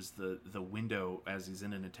punches the window as he's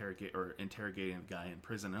in an interrogating a guy in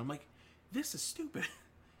prison. And I'm like, this is stupid.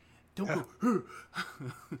 Don't go.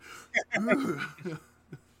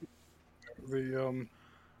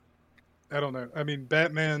 I don't know. I mean,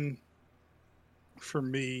 Batman, for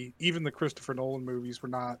me, even the Christopher Nolan movies were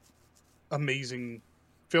not amazing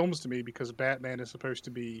films to me because Batman is supposed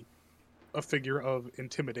to be a figure of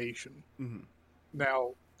intimidation.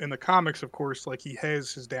 Now, in the comics, of course, like, he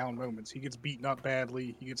has his down moments. He gets beaten up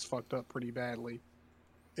badly. He gets fucked up pretty badly.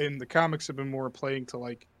 And the comics have been more playing to,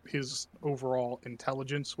 like, his overall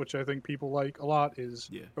intelligence, which I think people like a lot, is,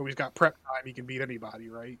 oh, he's got prep time. He can beat anybody,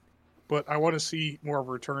 right? But I want to see more of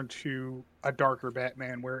a return to a darker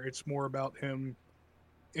Batman where it's more about him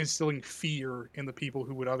instilling fear in the people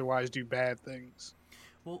who would otherwise do bad things.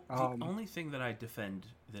 Well, the only thing that I defend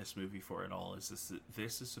this movie for at all is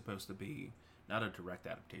this is supposed to be not a direct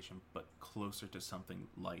adaptation, but closer to something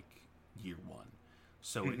like Year One.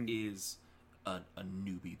 So it is a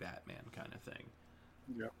newbie Batman kind of thing.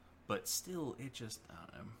 Yeah. But still, it just,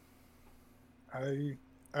 I don't know.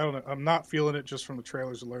 I don't know. I'm not feeling it just from the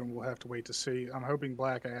trailers alone. We'll have to wait to see. I'm hoping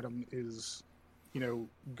Black Adam is,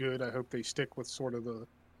 good. I hope they stick with sort of the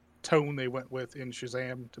tone they went with in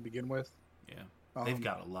Shazam to begin with. Yeah. They've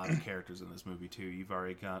got a lot of characters in this movie, too. You've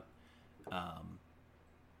already got, oh,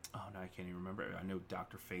 no, I can't even remember. I know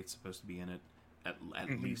Dr. Fate's supposed to be in it. At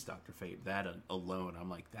least Dr. Fate. That alone, I'm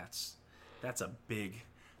like, that's a big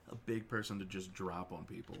person to just drop on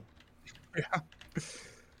people. Yeah.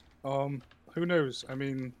 Who knows? I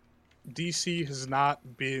mean, DC has not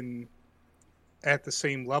been at the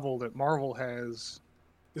same level that Marvel has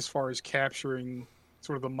as far as capturing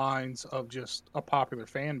sort of the minds of just a popular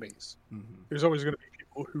fan base. There's always going to be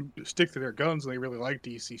people who stick to their guns and they really like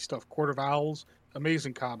DC stuff. Court of Owls,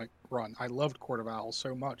 amazing comic run. I loved Court of Owls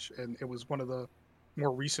so much, and it was one of the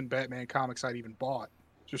more recent Batman comics I'd even bought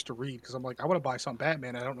just to read because I'm like, I want to buy some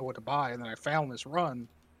Batman. I don't know what to buy, and then I found this run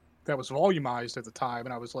that was volumized at the time,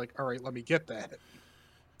 and I was like, all right, let me get that,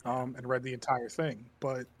 and read the entire thing.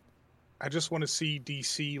 But I just want to see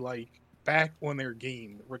DC, like, back on their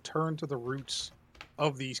game, return to the roots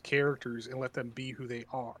of these characters and let them be who they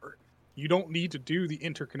are. You don't need to do the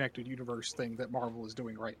interconnected universe thing that Marvel is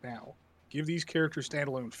doing right now. Give these characters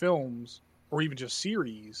standalone films, or even just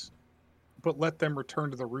series, but let them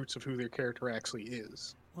return to the roots of who their character actually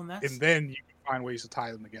is. Well, and then you can find ways to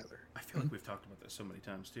tie them together. I feel like we've talked about this so many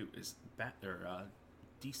times too. Is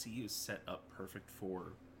DC is set up perfect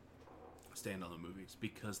for standalone movies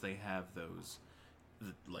because they have those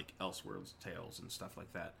like Elseworlds tales and stuff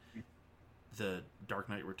like that. the Dark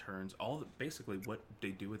Knight Returns, basically what they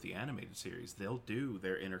do with the animated series. They'll do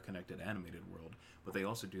their interconnected animated world, but they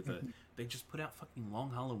also do they just put out fucking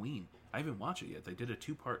Long Halloween. I haven't watched it yet. They did a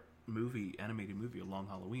 2-part animated movie, A Long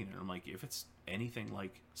Halloween, and I'm like, if it's anything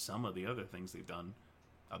like some of the other things they've done,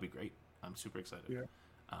 I'll be great. I'm super excited. Yeah.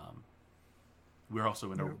 We're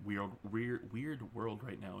also in a weird world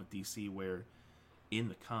right now at DC where in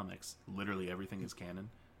the comics, literally everything is canon.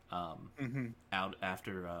 Out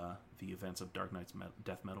after the events of Dark Knight's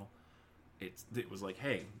death metal, it was like,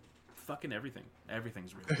 hey, fucking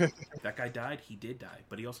everything's real. That guy died, he did die,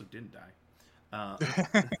 but he also didn't die.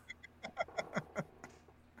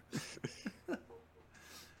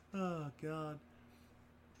 Oh god,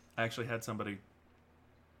 I actually had somebody,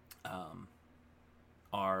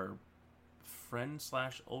 our friend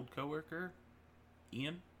 / old coworker,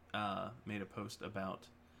 Ian, made a post about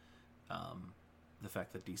the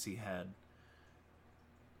fact that DC had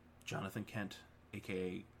Jonathan Kent,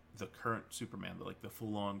 aka the current Superman, the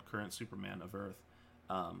full-on current Superman of Earth,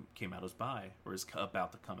 came out as bi, or is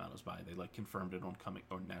about to come out as bi. They confirmed it on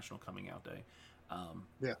National Coming Out Day.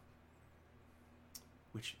 Yeah.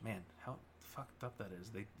 Which, man, how fucked up that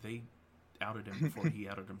is. They outed him before he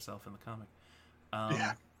outed himself in the comic.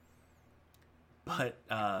 Yeah. But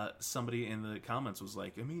somebody in the comments was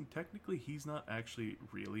like, I mean, technically he's not actually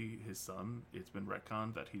really his son. It's been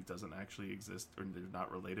retconned that he doesn't actually exist or they're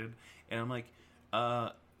not related. And I'm like,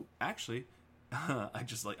 actually, I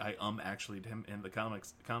just actually'd him in the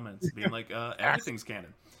comments being like, everything's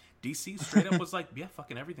canon. DC straight up was like, yeah,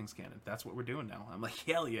 fucking everything's canon. That's what we're doing now. I'm like,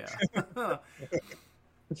 hell yeah. I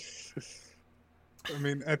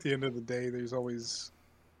mean, at the end of the day, there's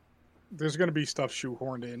going to be stuff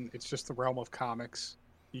shoehorned in. It's just the realm of comics.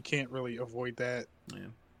 You can't really avoid that. Yeah.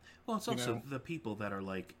 Well, it's also the people that are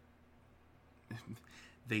like,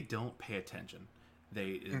 they don't pay attention.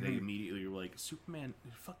 They immediately are like, Superman,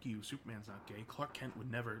 fuck you, Superman's not gay. Clark Kent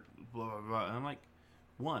would never, blah, blah, blah. And I'm like,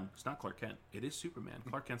 one, it's not Clark Kent. It is Superman.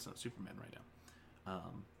 Clark Kent's not Superman right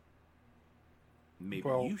now. Maybe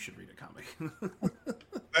you should read a comic.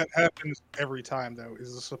 That happens every time, though,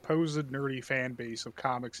 is the supposed nerdy fan base of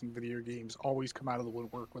comics and video games always come out of the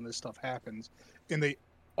woodwork when this stuff happens. And they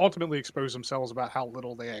ultimately expose themselves about how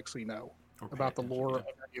little they actually know about the lore of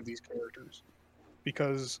any of these characters.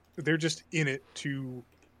 Because they're just in it to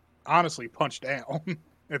honestly punch down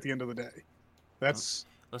at the end of the day. That's...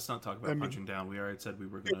 Let's not talk about punching down. We already said we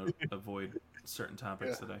were going to avoid certain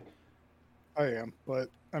topics today. I am, but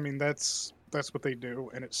I mean that's what they do,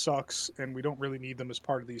 and it sucks. And we don't really need them as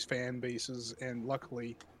part of these fan bases. And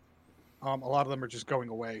luckily, a lot of them are just going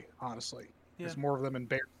away. Honestly, there's more of them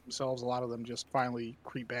embarrass themselves. A lot of them just finally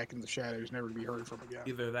creep back into the shadows, never to be heard from again.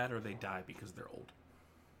 Either that, or they die because they're old.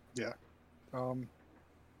 Yeah.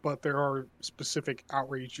 But there are specific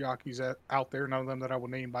outrage jockeys out there, none of them that I will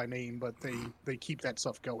name by name, but they keep that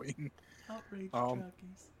stuff going. Outrage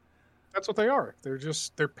jockeys. That's what they are.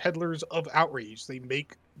 They're peddlers of outrage.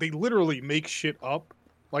 They literally make shit up,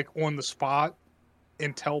 like on the spot,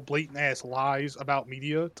 and tell blatant ass lies about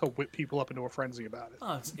media to whip people up into a frenzy about it.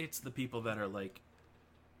 Oh, it's the people that are like,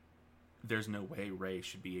 there's no way Rey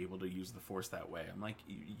should be able to use the Force that way. I'm like,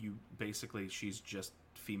 you basically, she's just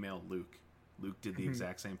female Luke. Luke did the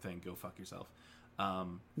exact same thing. Go fuck yourself.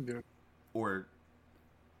 Or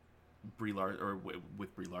Brie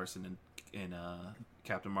with Brie Larson and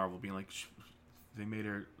Captain Marvel being like, they made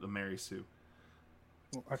her a Mary Sue.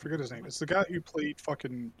 Well, I forget his name. It's the guy who played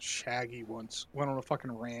fucking Shaggy once. Went on a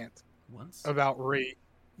fucking rant about Rey.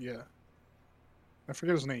 Yeah, I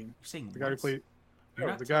forget his name. You're saying the guy who played?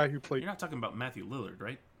 No, the guy who played. You're not talking about Matthew Lillard,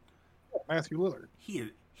 right? Matthew Lillard.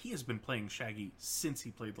 He has been playing Shaggy since he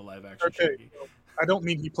played the live action Shaggy. I don't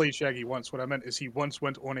mean he played Shaggy once. What I meant is he once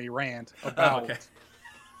went on a rant about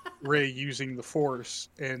Rey using the Force,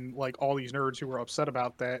 and like all these nerds who were upset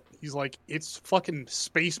about that. He's like, it's fucking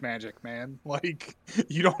space magic, man. Like,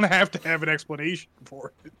 you don't have to have an explanation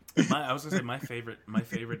for it. I was gonna say my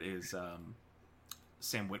favorite is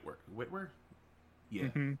Sam Witwer. Witwer?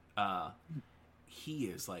 Yeah. He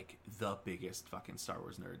is like the biggest fucking Star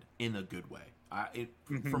Wars nerd in a good way.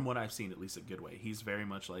 From what I've seen, at least a good way. He's very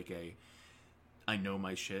much like I know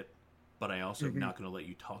my shit, but I also am not going to let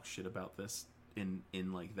you talk shit about this in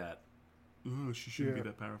like that. Oh, she shouldn't be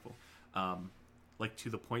that powerful. Like to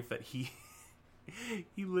the point that he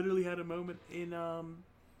literally had a moment in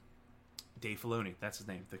Dave Filoni. That's his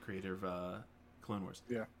name, the creator of Clone Wars.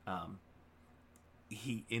 Yeah.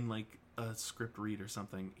 He in like a script read or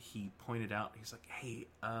something, he pointed out, he's like, hey,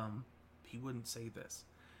 he wouldn't say this.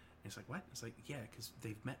 And he's like, what? It's like, yeah, because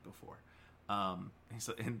they've met before. And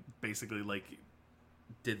basically like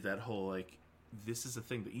did that whole like this is a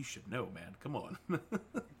thing that you should know, man. Come on.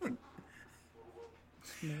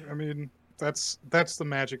 I mean, that's the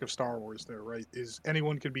magic of Star Wars, though, right? Is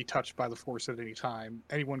anyone can be touched by the Force at any time.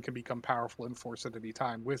 Anyone can become powerful in the Force at any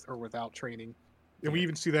time, with or without training. And we Yeah.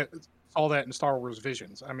 even see that all that in Star Wars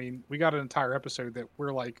Visions. I mean, we got an entire episode that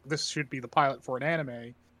we're like, this should be the pilot for an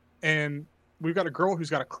anime, and we've got a girl who's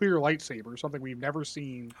got a clear lightsaber, something we've never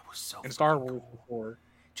seen That was so in Star fucking Wars cool. before.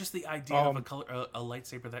 Just the idea of Um, a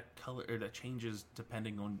lightsaber that color or that changes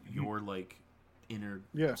depending on your like inner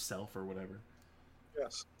Yeah. self or whatever.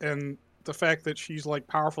 Yes, and the fact that she's like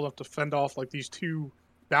powerful enough to fend off like these two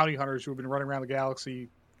bounty hunters who have been running around the galaxy,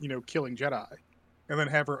 killing Jedi, and then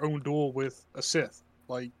have her own duel with a Sith,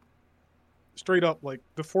 like straight up, like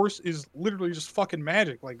the Force is literally just fucking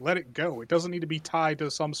magic. Like, let it go. It doesn't need to be tied to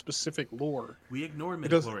some specific lore. We ignore It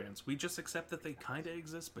doesn't- midichlorians. We just accept that they kind of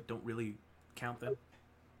exist, but don't really count them.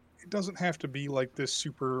 It doesn't have to be like this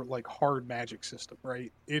super like hard magic system,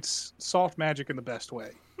 right? It's soft magic in the best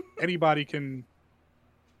way. Anybody can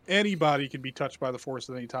be touched by the Force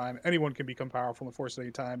at any time. Anyone can become powerful in the Force at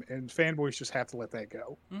any time, and fanboys just have to let that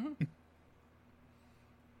go. Hmm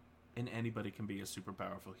And anybody can be a super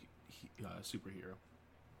powerful superhero.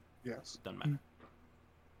 Yes. Doesn't matter.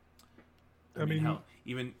 I mean- hell,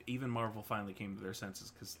 even Marvel finally came to their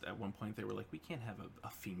senses because at one point they were like, we can't have a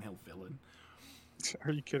female villain.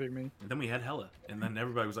 Are you kidding me? And then we had Hela, and then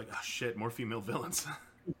everybody was like, oh shit, more female villains.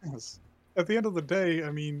 Yes. At the end of the day,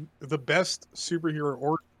 I mean, the best superhero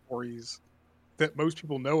origin stories that most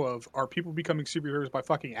people know of are people becoming superheroes by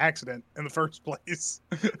fucking accident in the first place.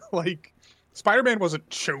 Like, Spider-Man wasn't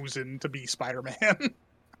chosen to be Spider-Man.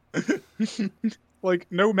 Like,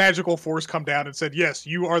 no magical force come down and said, yes,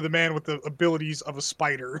 you are the man with the abilities of a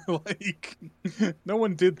spider. Like, no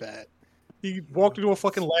one did that. He walked into a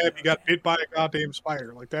fucking lab, he got bit by a goddamn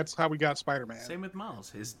spider. Like, that's how we got Spider-Man. Same with Miles.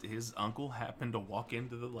 His uncle happened to walk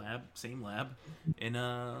into the same lab, and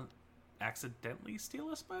accidentally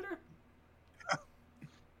steal a spider.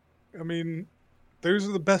 I mean, those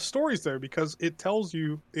are the best stories there because it tells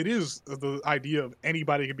you it is the idea of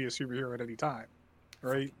anybody can be a superhero at any time,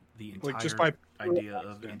 right? The entire Like, just by idea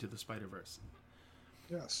of Into the Spider-Verse.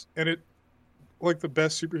 Yes, and it like the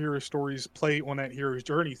best superhero stories play on that hero's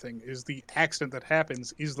journey thing is the accident that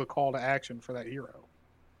happens is the call to action for that hero.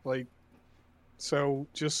 Like, so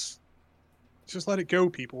just let it go,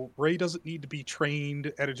 people. Rey doesn't need to be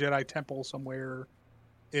trained at a Jedi temple somewhere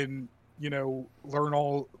and learn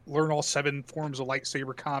all 7 forms of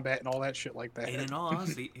lightsaber combat and all that shit like that. And in all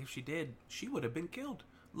honesty, if she did, she would have been killed.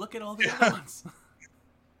 Look at all the other ones.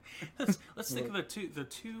 Let's think of the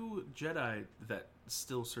two Jedi that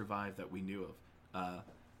still survive that we knew of.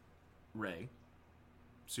 Rey,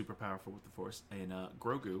 super powerful with the Force, and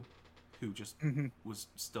Grogu, who just was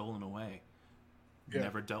stolen away. Yeah.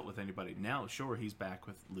 Never dealt with anybody. Now, sure, he's back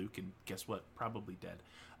with Luke, and guess what? Probably dead.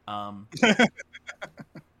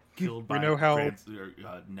 Killed by know how-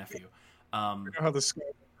 nephew. You know how the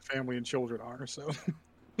Skywalker family and children are, so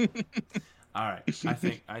All right,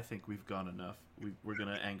 I think we've gone enough. We're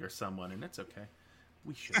gonna anger someone, and it's okay.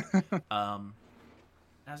 We should.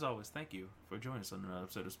 As always, thank you for joining us on another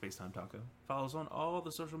episode of Space Time Taco. Follow us on all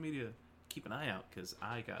the social media. Keep an eye out because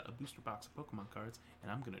I got a booster box of Pokemon cards,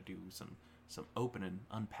 and I'm gonna do some opening,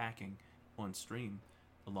 unpacking on stream,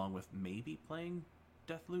 along with maybe playing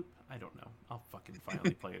Deathloop. I don't know. I'll fucking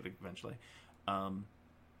finally play it eventually.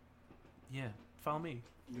 Yeah, follow me.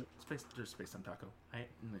 Yep. Space Time Taco. I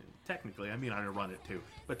don't run it too,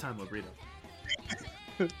 but Time Lord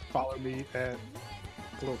Burrito. follow me at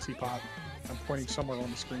Little Teapot. I'm pointing somewhere on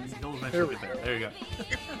the screen. He'll There eventually we get there. There you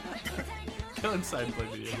go. Go inside and play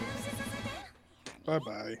video games. Bye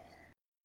bye.